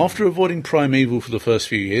forms. After avoiding Primeval for the first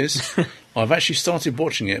few years, I've actually started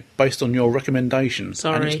watching it based on your recommendation.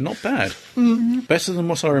 Sorry. And it's not bad. Better than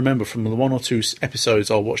what I remember from the 1 or 2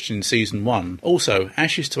 episodes I watched in Season 1. Also,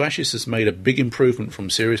 Ashes to Ashes has made a big improvement from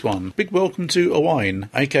Series 1. Big welcome to Owain,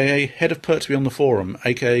 a.k.a. Head of Pertwee on the forum,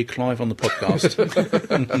 a.k.a. Clive on the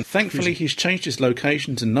podcast. Thankfully, he's changed his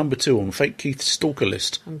location to number 2 on Fake Keith's stalker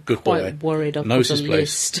list. Good Quite boy. worried I've Knows got his a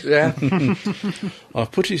place. list. Yeah.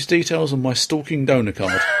 I've put his details on my stalking donor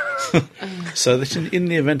card. So that in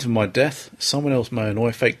the event of my death, someone else may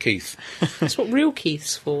annoy Fake Keith. That's what real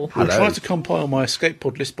Keith's for. We'll try to compile my escape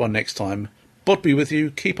pod list by next time. Bod be with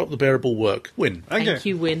you, keep up the bearable work. Win. Thank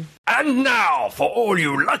you, Win. And now, for all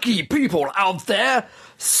you lucky people out there,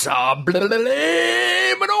 subliminal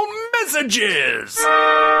messages.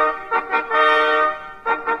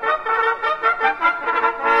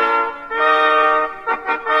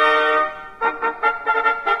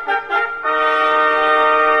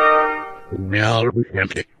 Now we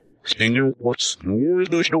empty. Singer, what's new?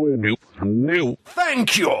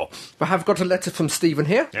 Thank you. I have got a letter from Stephen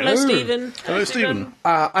here. Hello, Stephen. Hello, Stephen.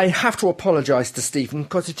 I have to apologise to Stephen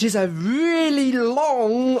because it is a really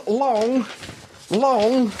long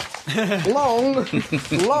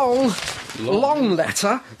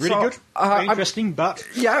letter. Really So, good. Very interesting, but...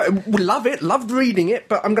 Yeah, we love it, loved reading it,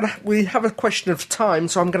 but we have a question of time,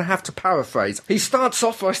 so I'm going to have to paraphrase. He starts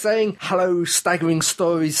off by saying, "Hello, Staggering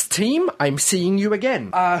Stories team, I'm seeing you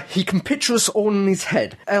again." He can picture us all in his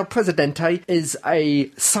head. El Presidente is a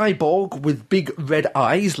cyborg with big red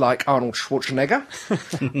eyes like Arnold Schwarzenegger.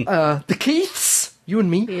 The Keiths, you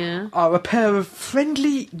and me, Yeah. are a pair of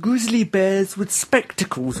friendly grizzly bears with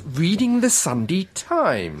spectacles reading the Sunday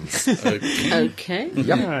Times. Okay.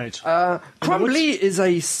 Right. Crumbly is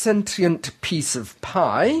a sentient piece of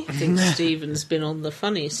pie, I think Stephen's been on the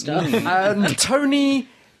funny stuff. and Tony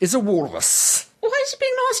is a walrus. Why is he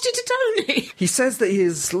being nasty to Tony? He says that he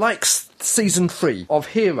likes season 3 of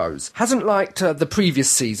Heroes. Hasn't liked the previous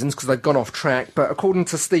seasons because they've gone off track, but according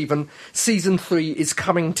to Stephen, season 3 is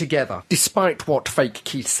coming together, despite what Fake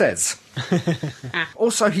Keith says.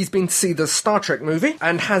 Also, he's been to see the Star Trek movie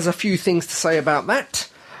and has a few things to say about that.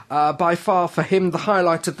 By far, for him, the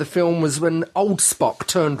highlight of the film was when old Spock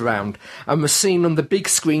turned round and was seen on the big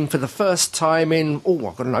screen for the first time in,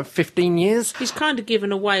 I don't know, 15 years? He's kind of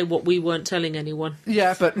given away what we weren't telling anyone.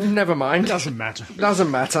 Yeah, but never mind. Doesn't matter.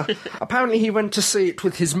 Doesn't matter. Apparently he went to see it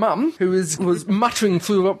with his mum, who was muttering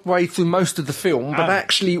way through most of the film, but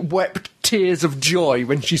actually wept tears of joy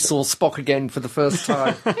when she saw Spock again for the first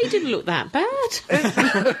time. He didn't look that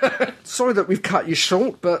bad. Sorry that we've cut you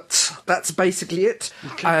short, but that's basically it.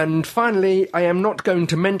 Okay. And finally, I am not going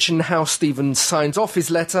to mention how Stephen signs off his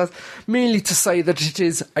letter, merely to say that it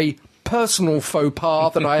is a personal faux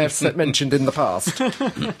pas that I have mentioned in the past.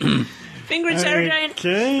 Finger in Sarah Jane.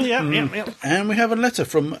 Okay, yep. And we have a letter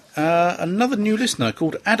from another new listener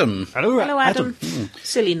called Adam. Hello, Hello, Adam.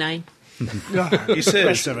 Silly name. He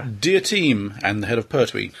says, "Dear team and the head of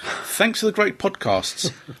Pertwee, thanks for the great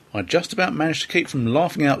podcasts. I just about managed to keep from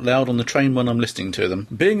laughing out loud on the train when I'm listening to them.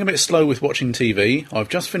 Being a bit slow with watching TV, I've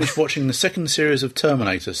just finished watching the second series of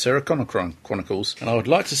Terminator, Sarah Connor Chronicles, and I would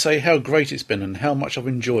like to say how great it's been and how much I've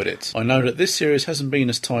enjoyed it. I know that this series hasn't been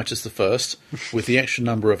as tight as the first, with the extra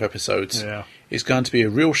number of episodes. Yeah. It's going to be a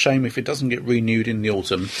real shame if it doesn't get renewed in the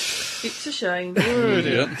autumn." It's a shame.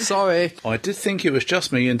 Yeah. Sorry. I did think it was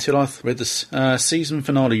just me until I read the season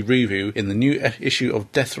finale review in the new issue of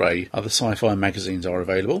Death Ray. Other sci-fi magazines are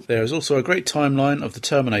available. There is also a great timeline of the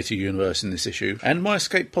Terminator universe in this issue, and my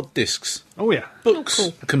Escape Pod discs. Oh, yeah. Books,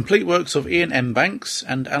 cool. Complete works of Ian M. Banks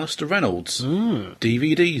and Alistair Reynolds.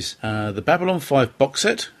 DVDs, the Babylon 5 box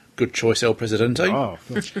set. Good choice, El Presidente. Oh,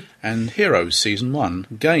 And Heroes Season 1.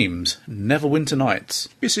 Games. Neverwinter Nights.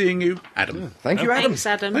 Be seeing you, Adam. Thank you, Adam. Thanks,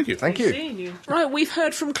 Adam. Thank you. Thank you. Seeing you. Right, we've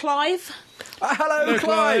heard from Clive. Hello,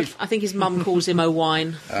 Clive. I think his mum calls him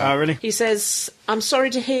O'Wine. Oh, really? He says, "I'm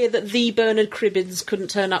sorry to hear that the Bernard Cribbins couldn't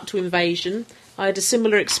turn up to Invasion. I had a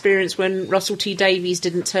similar experience when Russell T Davies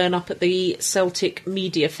didn't turn up at the Celtic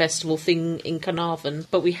Media Festival thing in Carnarvon,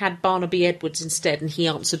 but we had Barnaby Edwards instead and he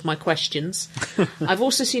answered my questions. I've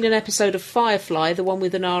also seen an episode of Firefly, the one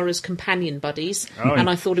with Inara's companion buddies, and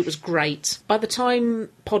I thought it was great. By the time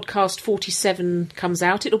podcast 47 comes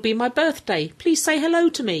out, it'll be my birthday. Please say hello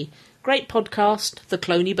to me. Great podcast, the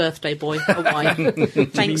Cloney birthday boy, O'Wine."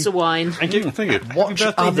 Thanks, O'Wine. Thank you. Thank you. Watch Happy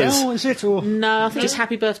birthday others. now, is it? Or... No, I think it's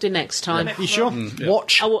happy birthday next time. You sure?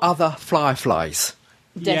 Watch other Fireflies.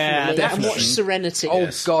 Definitely. definitely. And watch Serenity. Oh,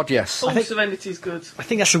 God, yes. All Serenity's good. I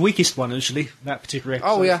think that's the weakest one, actually, that particular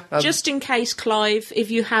episode. Oh, yeah. Just in case, Clive,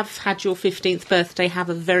 if you have had your 15th birthday, have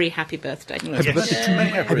a very happy birthday. Happy birthday to me.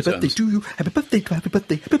 Happy birthday to you. Happy birthday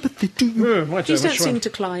to you. Right, Please don't which sing one? to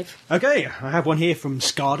Clive. Okay, I have one here from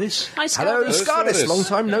Scardis. Hi, Hello, Scardis. Scardis. Scardis. Long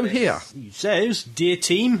time no hear. He says, "Dear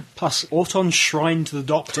team, plus Auton's shrine to the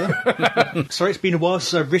doctor. Sorry it's been a while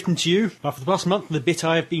since I've written to you, but for the past month and a bit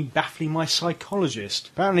I have been baffling my psychologist.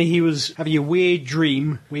 Apparently he was having a weird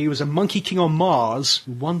dream where he was a monkey king on Mars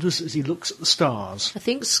who wanders as he looks at the stars." I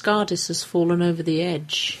think Scardis has fallen over the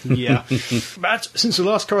edge. Yeah. But since the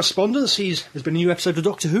last correspondence, there's been a new episode of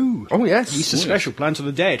Doctor Who. Oh, yes. Easter special, Planet of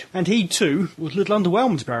the Dead. And he, too, was a little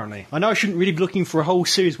underwhelmed, apparently. I know I shouldn't really be looking for a whole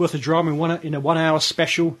series worth of drama in a 1 hour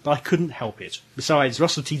special, but I couldn't help it. Besides,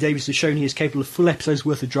 Russell T Davies has shown he is capable of full episodes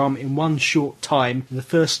worth of drama in one short time in the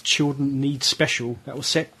first Children Need special that was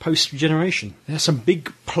set post-Regeneration. There's some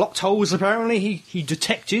big plot holes, apparently, he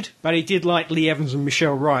detected, but he did like Lee Evans and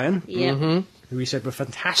Michelle Ryan. Yeah. Who he said were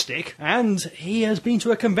fantastic, and he has been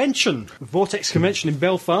to a convention, a Vortex convention in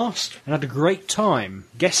Belfast, and had a great time.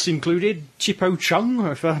 Guests included Chippo Chung,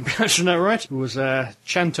 if I'm pronouncing that right, who was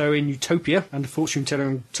Chanto in Utopia, and a fortune teller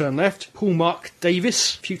in Turn Left, Paul Mark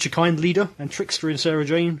Davis, future kind leader, and trickster in Sarah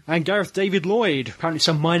Jane, and Gareth David Lloyd, apparently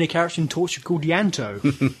some minor character in Torture called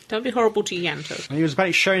Yanto. Don't be horrible to Yanto. And he was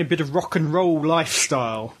apparently showing a bit of rock and roll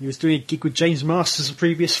lifestyle. He was doing a gig with James Masters the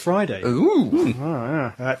previous Friday. Ooh.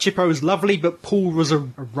 Oh, yeah. Chippo was lovely, but Paul was a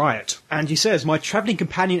riot. And he says, my travelling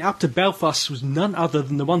companion up to Belfast was none other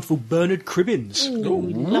than the wonderful Bernard Cribbins.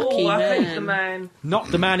 Lucky I man. hate the man. Not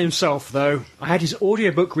the man himself, though. I had his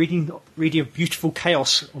audiobook reading of Beautiful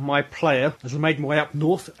Chaos on my player as I made my way up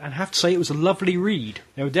north, and I have to say it was a lovely read.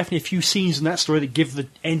 There were definitely a few scenes in that story that give the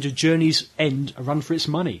end of Journey's End a run for its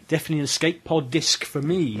money. Definitely an escape pod disc for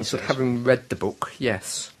me. he So says. having read the book,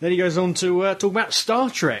 yes. Then he goes on to talk about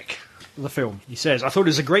Star Trek. The film. He says, I thought it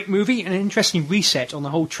was a great movie and an interesting reset on the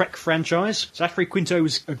whole Trek franchise. Zachary Quinto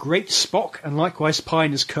was a great Spock and likewise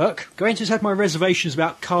Pine as Kirk. Going to had my reservations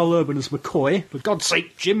about Carl Urban as McCoy. For God's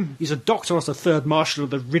sake, Jim, he's a doctor as the third marshal of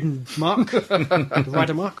the Ridden Mark. The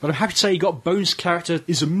Rider Mark. But I'm happy to say he got Bones'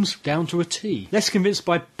 character-isms down to a T. Less convinced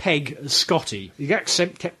by Peg as Scotty. The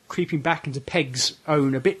accent kept creeping back into Peg's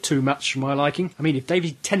own a bit too much for my liking. I mean, if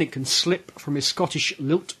David Tennant can slip from his Scottish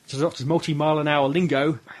lilt to the Doctor's multi-mile-an-hour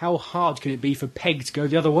lingo, how hard can it be for Peg to go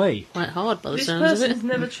the other way? Quite hard by the This sounds of person's it.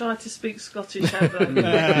 never tried to speak Scottish, have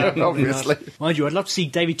they? Obviously. Mind you, I'd love to see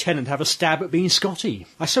David Tennant have a stab at being Scotty.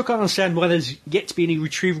 I still can't understand why there's yet to be any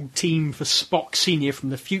retrieval team for Spock Senior from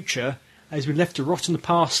the future. Has been left to rot in the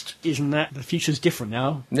past. Isn't that the future's different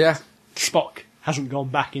now? Yeah. Spock hasn't gone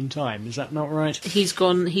back in time. Is that not right? He's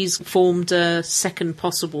formed a second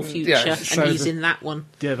possible future, Yeah, so and he's the- in that one.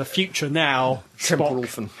 Yeah, the future now. Temporal Spock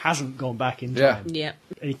orphan. hasn't gone back in Yeah. time. Yeah.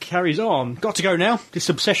 And he carries on. Got to go now. This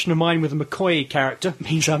obsession of mine with the McCoy character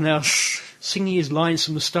means I'm now singing his lines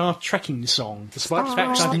from the Star Trekking song, despite the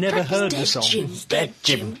fact I've never heard the song. Jim's dead,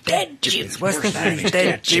 Jim, dead, Jim. It's worse than that.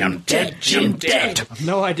 Dead, Jim, dead, Jim, dead. I've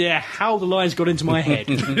no idea how the lines got into my head.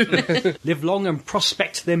 Live long and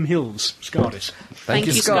prospect them hills. Scardis. Thank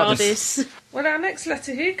you, Scardis. Well, our next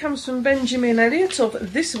letter here comes from Benjamin Elliott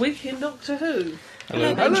of This Week in Doctor Who.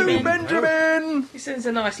 Hello, Benjamin. He sends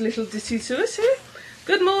a nice little ditty to us here.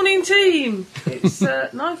 Good morning, team. It's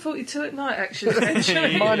 9:42 at night,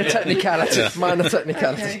 actually. Minor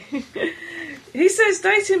technicality. Okay. He says,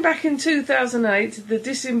 dating back in 2008, the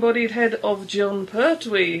disembodied head of John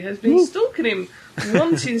Pertwee has been stalking him,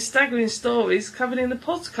 wanting staggering stories covered in the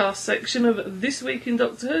podcast section of This Week in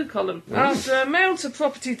Doctor Who column. After a amount of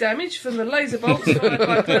property damage from the laser bolts fired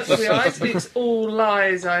by Pertwee eyes, it's all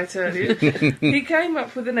lies, I tell you, he came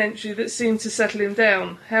up with an entry that seemed to settle him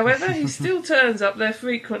down. However, he still turns up there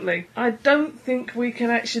frequently. I don't think we can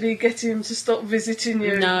actually get him to stop visiting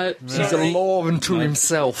you. No, He's a law unto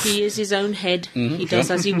himself. he is his own head. He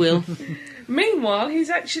does as he will. Meanwhile,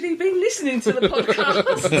 he's actually been listening to the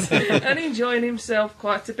podcast and enjoying himself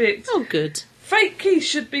quite a bit. Oh, good. Fake Keith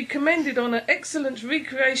should be commended on an excellent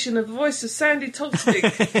recreation of the voice of Sandy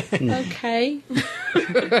Tolstick. Okay.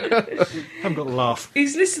 Haven't got a laugh.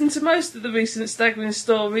 He's listened to most of the recent Staggering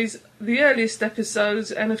stories, the earliest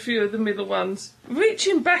episodes and a few of the middle ones.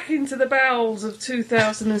 Reaching back into the bowels of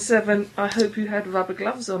 2007, I hope you had rubber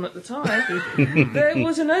gloves on at the time, there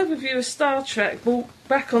was an overview of Star Trek brought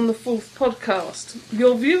back on the 4th podcast.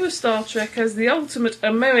 Your view of Star Trek as the ultimate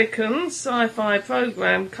American sci-fi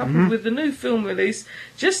programme coupled with the new film release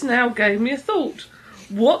just now gave me a thought.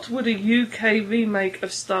 What would a UK remake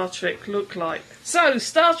of Star Trek look like? So,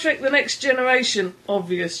 Star Trek The Next Generation,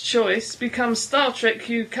 obvious choice, becomes Star Trek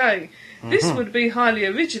UK. This would be highly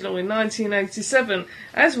original in 1987,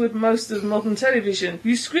 as would most of modern television.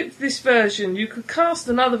 You script this version, you could cast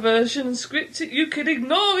another version and script it, you could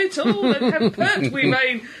ignore it all and have Pertwee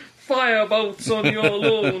rain firebolts on your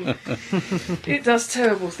lawn. It does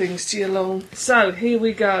terrible things to your lawn. So, here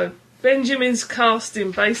we go. Benjamin's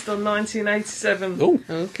casting based on 1987. Oh,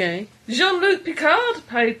 Okay. Jean-Luc Picard,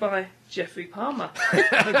 played by Geoffrey Palmer.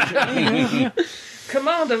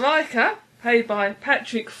 Commander Riker, played by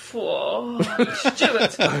Patrick Stewart.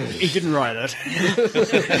 He didn't write that.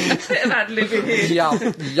 Bit of ad-libbing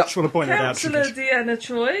here. Just want to point that out. Councillor Deanna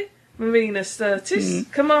Troy, Marina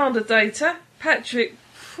Sturtis. Commander Data, Patrick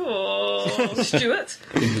Stewart.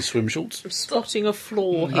 in the swim shorts. I'm spotting a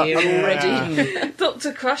flaw here already.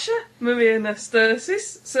 Dr. Crusher, Marina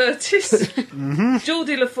Sturtis.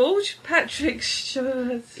 Geordie LaForge, Patrick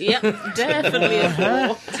Stewart. Yep, definitely a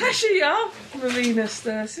flaw. Tasha Yar, Marina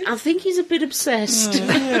Sturtis. I think he's a bit obsessed.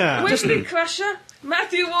 Yeah. Wesley Crusher,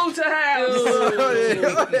 Matthew Waterhouse.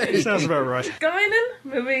 Sounds about right. Guinan,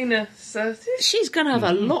 Marina Sturtis. She's going to have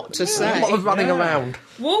a lot to A say. lot of running around.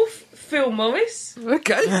 Wolf, Phil Morris.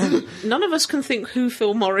 Okay. None of us can think who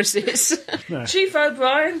Phil Morris is. Chief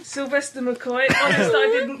O'Brien, Sylvester McCoy. Honest,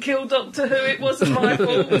 I didn't kill Doctor Who, it wasn't my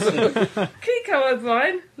fault. Kiko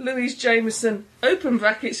O'Brien, Louise Jameson, open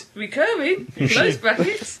brackets, recurring, close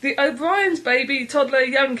brackets. The O'Brien's baby, toddler,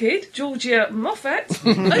 young kid, Georgia Moffat,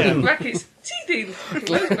 open brackets, teething,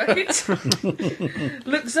 close brackets.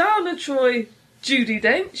 Luxana Troy, Judi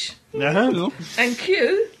Dench. And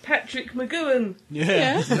Q, Patrick McGowan.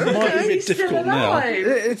 Yeah. Might be a bit He's still difficult now.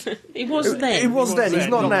 alive. He was then. He was then, he's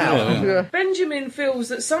not now. Yeah. Benjamin feels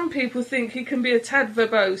that some people think he can be a tad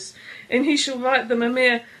verbose, and he shall write them a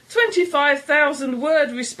mere 25,000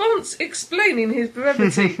 word response explaining his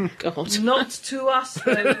brevity. God. Not to us,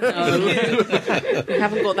 then. We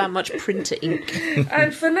haven't got that much printer ink.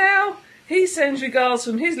 And for now, he sends regards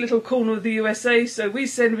from his little corner of the USA, so we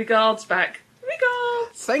send regards back.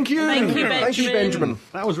 Regards! Thank you. Thank you, Thank you, Benjamin.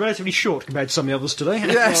 That was relatively short compared to some of the others today.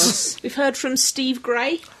 Yes. We've heard from Steve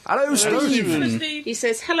Gray. Hello, Steve. Hello, Steve. He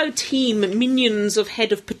says, hello team, minions of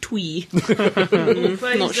Head of Pertwee. Praise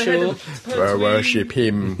not the head sure. of Pertwee. Worship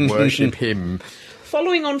him. Worship him.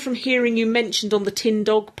 Following on from hearing you mentioned on the Tin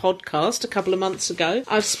Dog podcast a couple of months ago,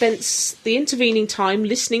 I've spent the intervening time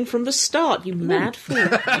listening from the start, you mad fool.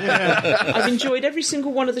 I've enjoyed every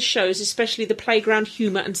single one of the shows, especially the playground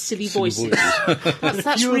humour and silly voices.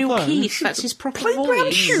 That's real Keith, that's his proper Playground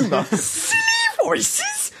voice. humour. Silly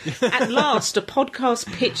voices. At last, a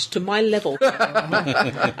podcast pitched to my level.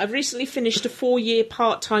 I've recently finished a 4-year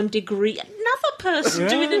part-time degree. Another person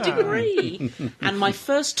doing a degree. And my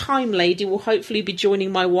first time lady will hopefully be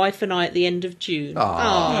joining my wife and I at the end of June.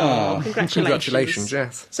 Congratulations. Congratulations,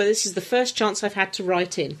 yes. So this is the first chance I've had to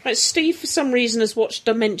write in. Right, Steve, for some reason, has watched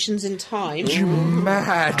Dimensions in Time. You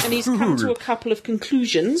mad And he's come to fool. a couple of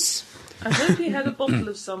conclusions. I hope he had a bottle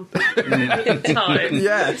of something at the time.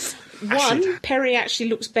 Yes. One, Perry actually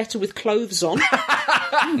looks better with clothes on.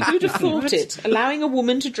 Who'd have thought it? Allowing a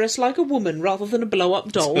woman to dress like a woman rather than a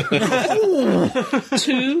blow-up doll.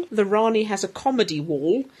 Two, the Rani has a comedy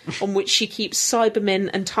wall on which she keeps Cybermen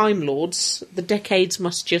and Time Lords. The decades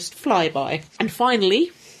must just fly by. And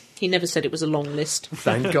finally... He never said it was a long list.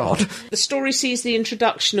 Thank God. The story sees the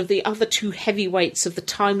introduction of the other two heavyweights of the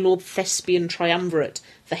Time Lord thespian triumvirate,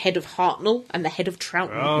 the head of Hartnell and the head of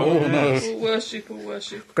Troutman. Oh, no. All worship. We're going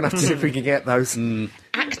to have to see if we can get those.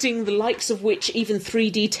 Acting the likes of which even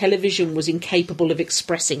 3D television was incapable of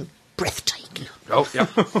expressing. Breathtaking. Oh, yeah.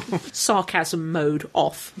 Sarcasm mode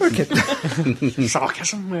off. Okay.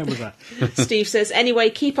 Sarcasm? Where was that? Steve says, anyway,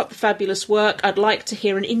 keep up the fabulous work. I'd like to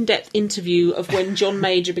hear an in-depth interview of when John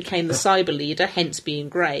Major became the cyber leader, hence being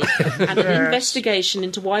grey, and an investigation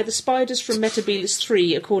into why the spiders from Metabilis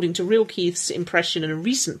 3, according to Real Keith's impression in a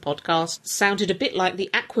recent podcast, sounded a bit like the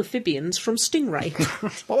aquamphibians from Stingray.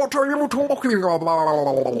 What are you talking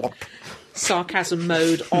about? Sarcasm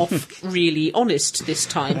mode off, really honest this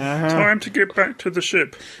time. Time to get back to the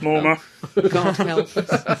ship, Norma. God help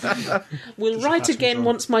us. We'll write again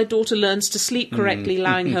once my daughter learns to sleep correctly,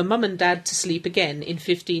 allowing her mum and dad to sleep again in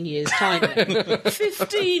 15 years' time.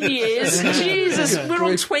 15 years? Jesus, we're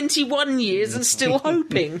on 21 years and still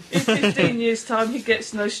hoping. In 15 years' time, he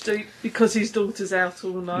gets no sleep because his daughter's out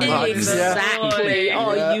all night. Exactly.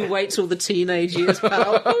 Oh, you wait till the teenage years,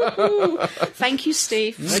 pal. Thank you,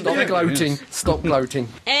 Steve. Stop gloating. Stop gloating.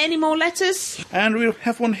 Any more letters? And we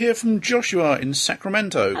have one here from Joshua in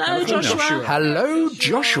Sacramento. Hello, Joshua. Hello,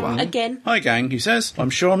 Joshua. Again. Hi gang, he says.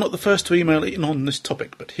 I'm sure I'm not the first to email in on this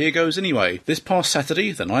topic, but here goes anyway. This past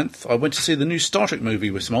Saturday, the 9th, I went to see the new Star Trek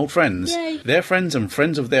movie with some old friends. Yay. Their friends and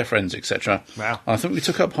friends of their friends, etc. Wow. I think we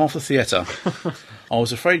took up half the theatre. I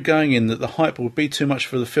was afraid going in that the hype would be too much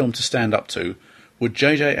for the film to stand up to. Would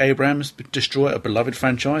J.J. Abrams destroy a beloved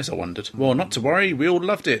franchise, I wondered. Well, not to worry, we all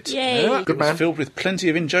loved it. Yay. Yeah, It good was man. filled with plenty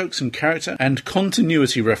of in-jokes and character and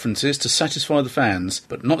continuity references to satisfy the fans,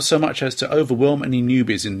 but not so much as to overwhelm any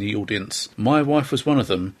newbies in the audience. My wife was one of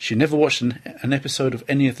them. She never watched an episode of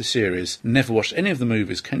any of the series, never watched any of the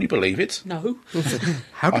movies. Can you believe it? No.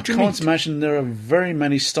 How I did you can't meet? imagine there are very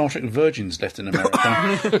many Star Trek virgins left in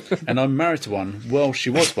America. And I'm married to one. Well,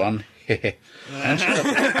 she was one. And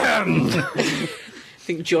I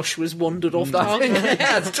think Joshua's wandered off target.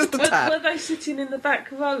 Yeah, it's just a Were tad. they sitting in the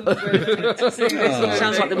back row? When they went to see this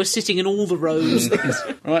Sounds like they were sitting in all the rows.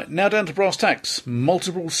 Right, now down to brass tacks.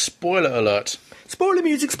 Multiple spoiler alert. Spoiler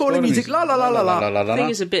music, spoiler music. La la la la la. I think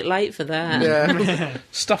it's a bit late for that. Yeah.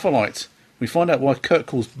 Stuff I liked. We find out why Kirk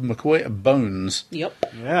calls McCoy bones. Yep.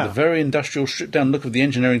 Yeah. The very industrial, stripped-down look of the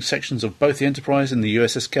engineering sections of both the Enterprise and the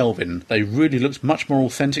USS Kelvin. They really looked much more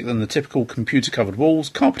authentic than the typical computer-covered walls,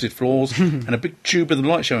 carpeted floors, and a big tube with a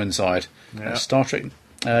light show inside. Yeah. Star Trek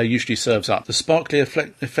usually serves up. The sparkly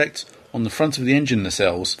effect on the front of the engine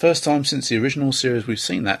nacelles. First time since the original series we've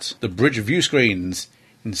seen that. The bridge view screens.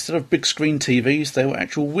 Instead of big screen TVs, they were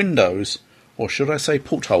actual windows. Or should I say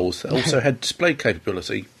portholes that also had display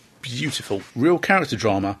capability. Beautiful. Real character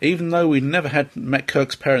drama. Even though we never had met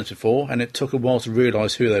Kirk's parents before, and it took a while to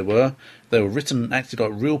realise who they were written and acted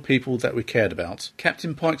like real people that we cared about.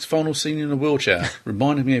 Captain Pike's final scene in a wheelchair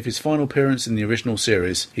reminded me of his final appearance in the original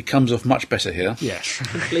series. He comes off much better here. Yes.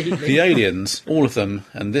 The aliens, all of them,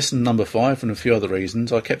 and this and number 5 and a few other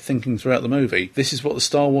reasons, I kept thinking throughout the movie. This is what the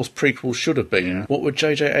Star Wars prequels should have been. Yeah. What would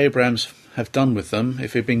J.J. Abrams have done with them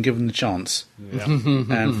if he'd been given the chance? Yeah.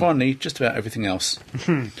 And finally, just about everything else.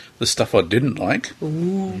 The stuff I didn't like.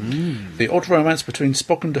 The odd romance between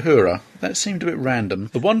Spock and Uhura, that seemed a bit random.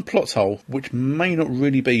 The one plot hole, which may not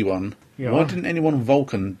really be one. Yeah. Why didn't anyone on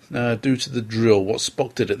Vulcan do to the drill what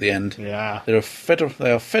Spock did at the end? Yeah. They are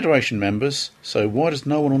Federation members, so why does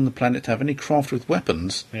no one on the planet have any craft with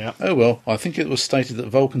weapons? Yeah. Oh well, I think it was stated that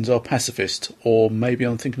Vulcans are pacifist, or maybe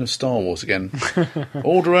I'm thinking of Star Wars again.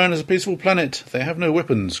 Alderaan is a peaceful planet. They have no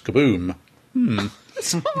weapons. Kaboom.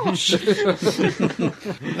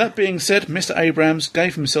 That being said, Mr. Abrams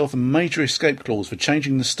gave himself a major escape clause for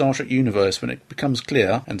changing the Star Trek universe when it becomes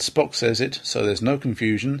clear, and Spock says it, so there's no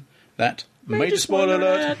confusion, that... Major spoiler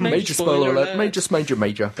alert! Major spoiler alert.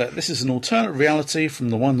 Major. That this is an alternate reality from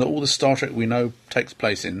the one that all the Star Trek we know takes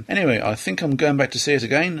place in. Anyway, I think I'm going back to see it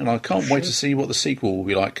again, and I can't wait to see what the sequel will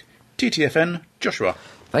be like. TTFN, Joshua.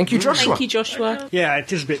 Thank you, Joshua. Thank you, Joshua. Yeah,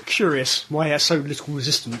 it is a bit curious why he has so little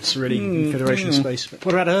resistance, really, in Federation space. But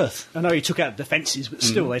what about Earth? I know he took out the defences, but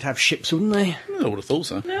still they'd have ships, wouldn't they? I would have thought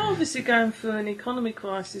so. They're obviously going through an economy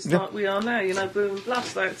crisis like we are now, you know, boom and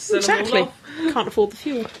blast. They have to sell them all Exactly. off. Can't afford the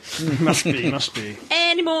fuel. Must be.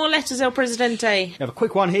 Any more letters, El Presidente? We have a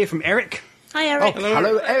quick one here from Eric. Hi, Eric.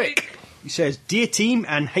 Hello, Eric. He says, Dear team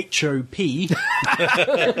and HOP,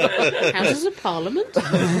 Houses of Parliament?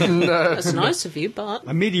 That's nice of you, but...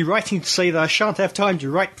 I'm merely writing to say that I shan't have time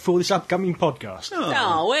to write before this upcoming podcast.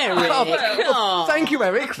 Oh, Eric. Oh. Thank you,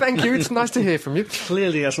 Eric. Thank you. It's nice to hear from you.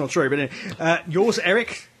 Clearly that's not true, but anyway. Yours,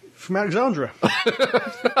 Eric, from Alexandra.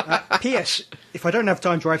 P.S. If I don't have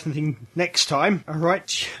time to write anything next time, I'll write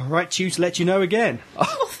to you to let you know again.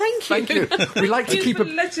 Oh, thank you. Thank you. We like to Thank you keep for a...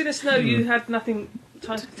 letting us know you had nothing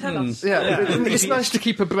time to tell us. Yeah, it's nice to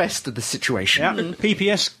keep abreast of the situation. Yeah,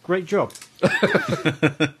 PPS, great job.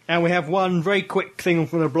 And we have one very quick thing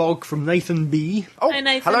from the blog from Nathan B, Oh, Hi,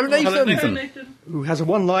 Nathan. hello, Nathan. Hello, Nathan. Nathan. who has a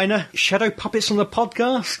one-liner, shadow puppets on the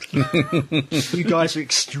podcast. You guys are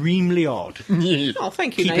extremely odd. Oh,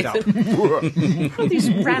 thank you, Keep it Nathan. up. These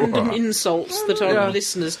random insults that our Yeah.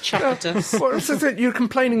 listeners chuck at us. Well, so that you're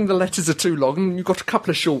complaining the letters are too long and you've got a couple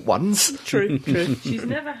of short ones. True. She's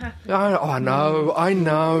never happy. I know.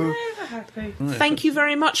 Never happy. Thank you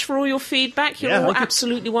very much for all your feedback. You're Yeah, all thank you.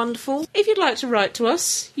 absolutely wonderful. If you'd like to write to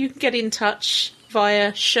us, you can get in touch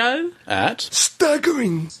via show.net. At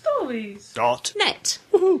Staggering. Stories.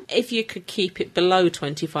 If you could keep it below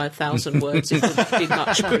 25,000 words, it would be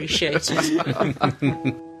much appreciated.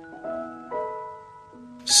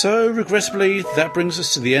 So, regrettably, that brings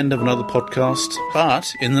us to the end of another podcast.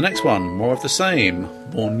 But in the next one, more of the same.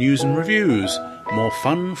 More news and reviews. More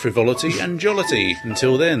fun, frivolity and jollity.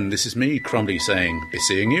 Until then, this is me, Crumbly, saying, be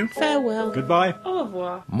seeing you. Farewell. Goodbye. Au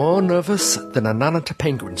revoir. More nervous than a Nanata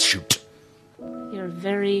penguin shoot. You're a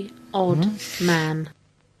very odd man.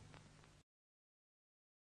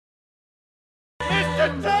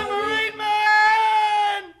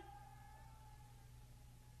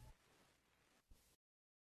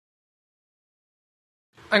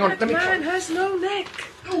 Hang on, let me... Man has no neck.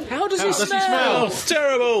 How does it does he smell? smell? It's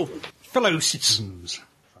terrible! Fellow citizens.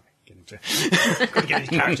 Got to get his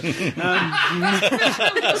character.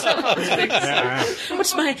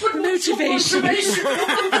 What's my motivation?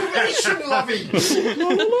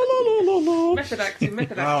 Method acting.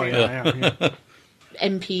 Oh, yeah.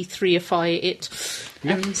 MP3ify it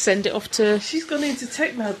and send it off to... She's gone into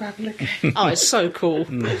techno babble again. Oh, it's so cool.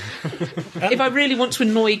 If I really want to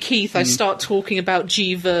annoy Keith, I start talking about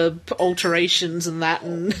G-verb alterations and that.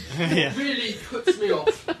 And really puts me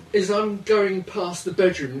off is I'm going past the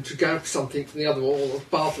bedroom to grab something from the other wall, or the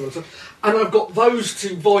bathroom or something, and I've got those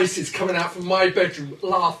two voices coming out from my bedroom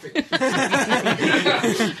laughing.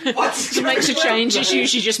 She makes a change. It's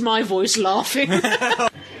usually just my voice laughing.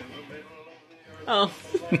 Oh.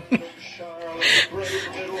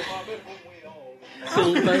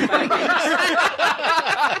 Bilbo Baggins.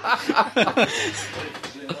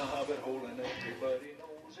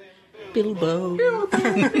 Bilbo.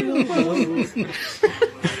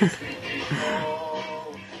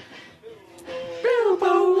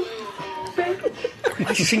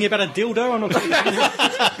 Is he singing about a dildo? I'm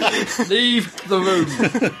not Leave the room.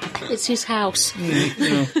 It's his house.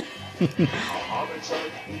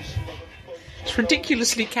 It's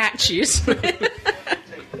ridiculously catchy, isn't it?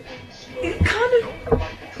 It kind of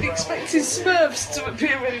expected Smurfs to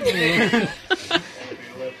appear in it.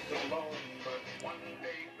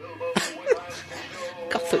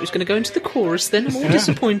 I thought he was going to go into the chorus then. I'm all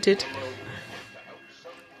disappointed.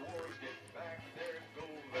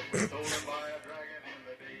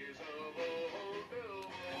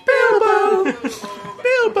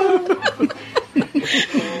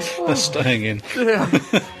 They're staying in.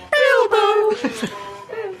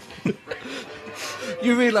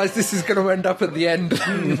 You realise this is going to end up at the end.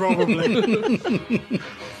 probably.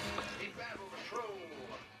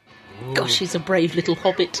 Gosh, he's a brave little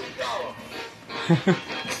hobbit.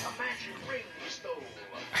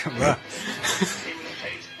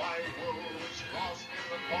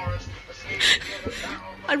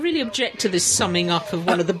 I really object to this summing up of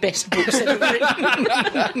one of the best books ever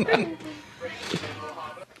written.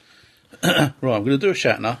 Right, I'm going to do a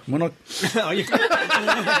Shatner. When I... Are you?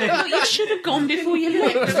 Well, you should have gone before you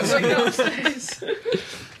left.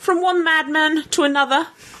 From one madman to another.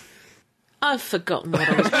 I've forgotten what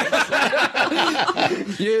I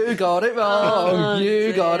was. You got it wrong.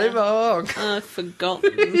 You got it wrong. I've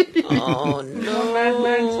forgotten. Oh no! Mad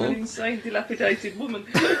man's an insane, dilapidated woman.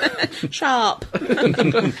 Sharp.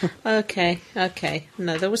 Okay.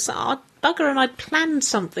 No, there was bugger, and I'd planned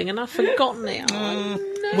something, and I've forgotten it. Oh,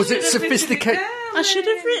 no. Was it sophisticated? I should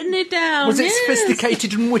have written it down. Was it yes.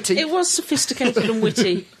 sophisticated and witty? It was sophisticated and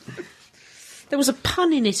witty. There was a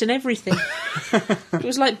pun in it and everything. It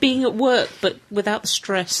was like being at work, but without the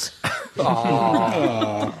stress.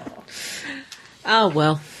 Oh,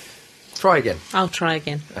 well. Try again. I'll try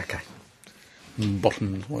again. Okay.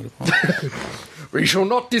 Bottoms wide apart. We shall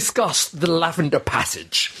not discuss the Lavender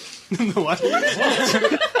Passage. What?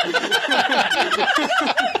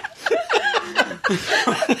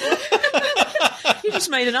 You just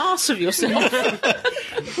made an arse of yourself.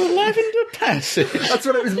 The Lavender Passage. That's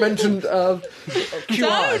what it was mentioned. Don't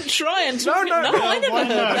try and talk No, I never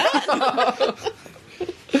heard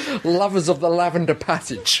that. Lovers of the Lavender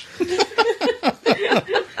Passage.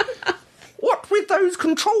 What with those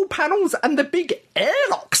control panels and the big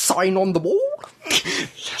airlock sign on the wall?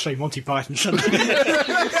 Sorry, Monty Python. Son. He's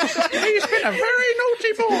been a very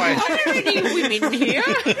naughty boy. Are there any women here?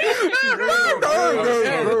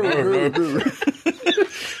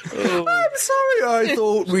 I'm sorry, I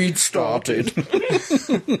thought we'd started. There's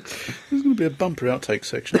going to be a bumper outtake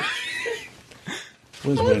section.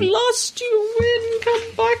 I've lost you, Win. Come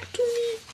back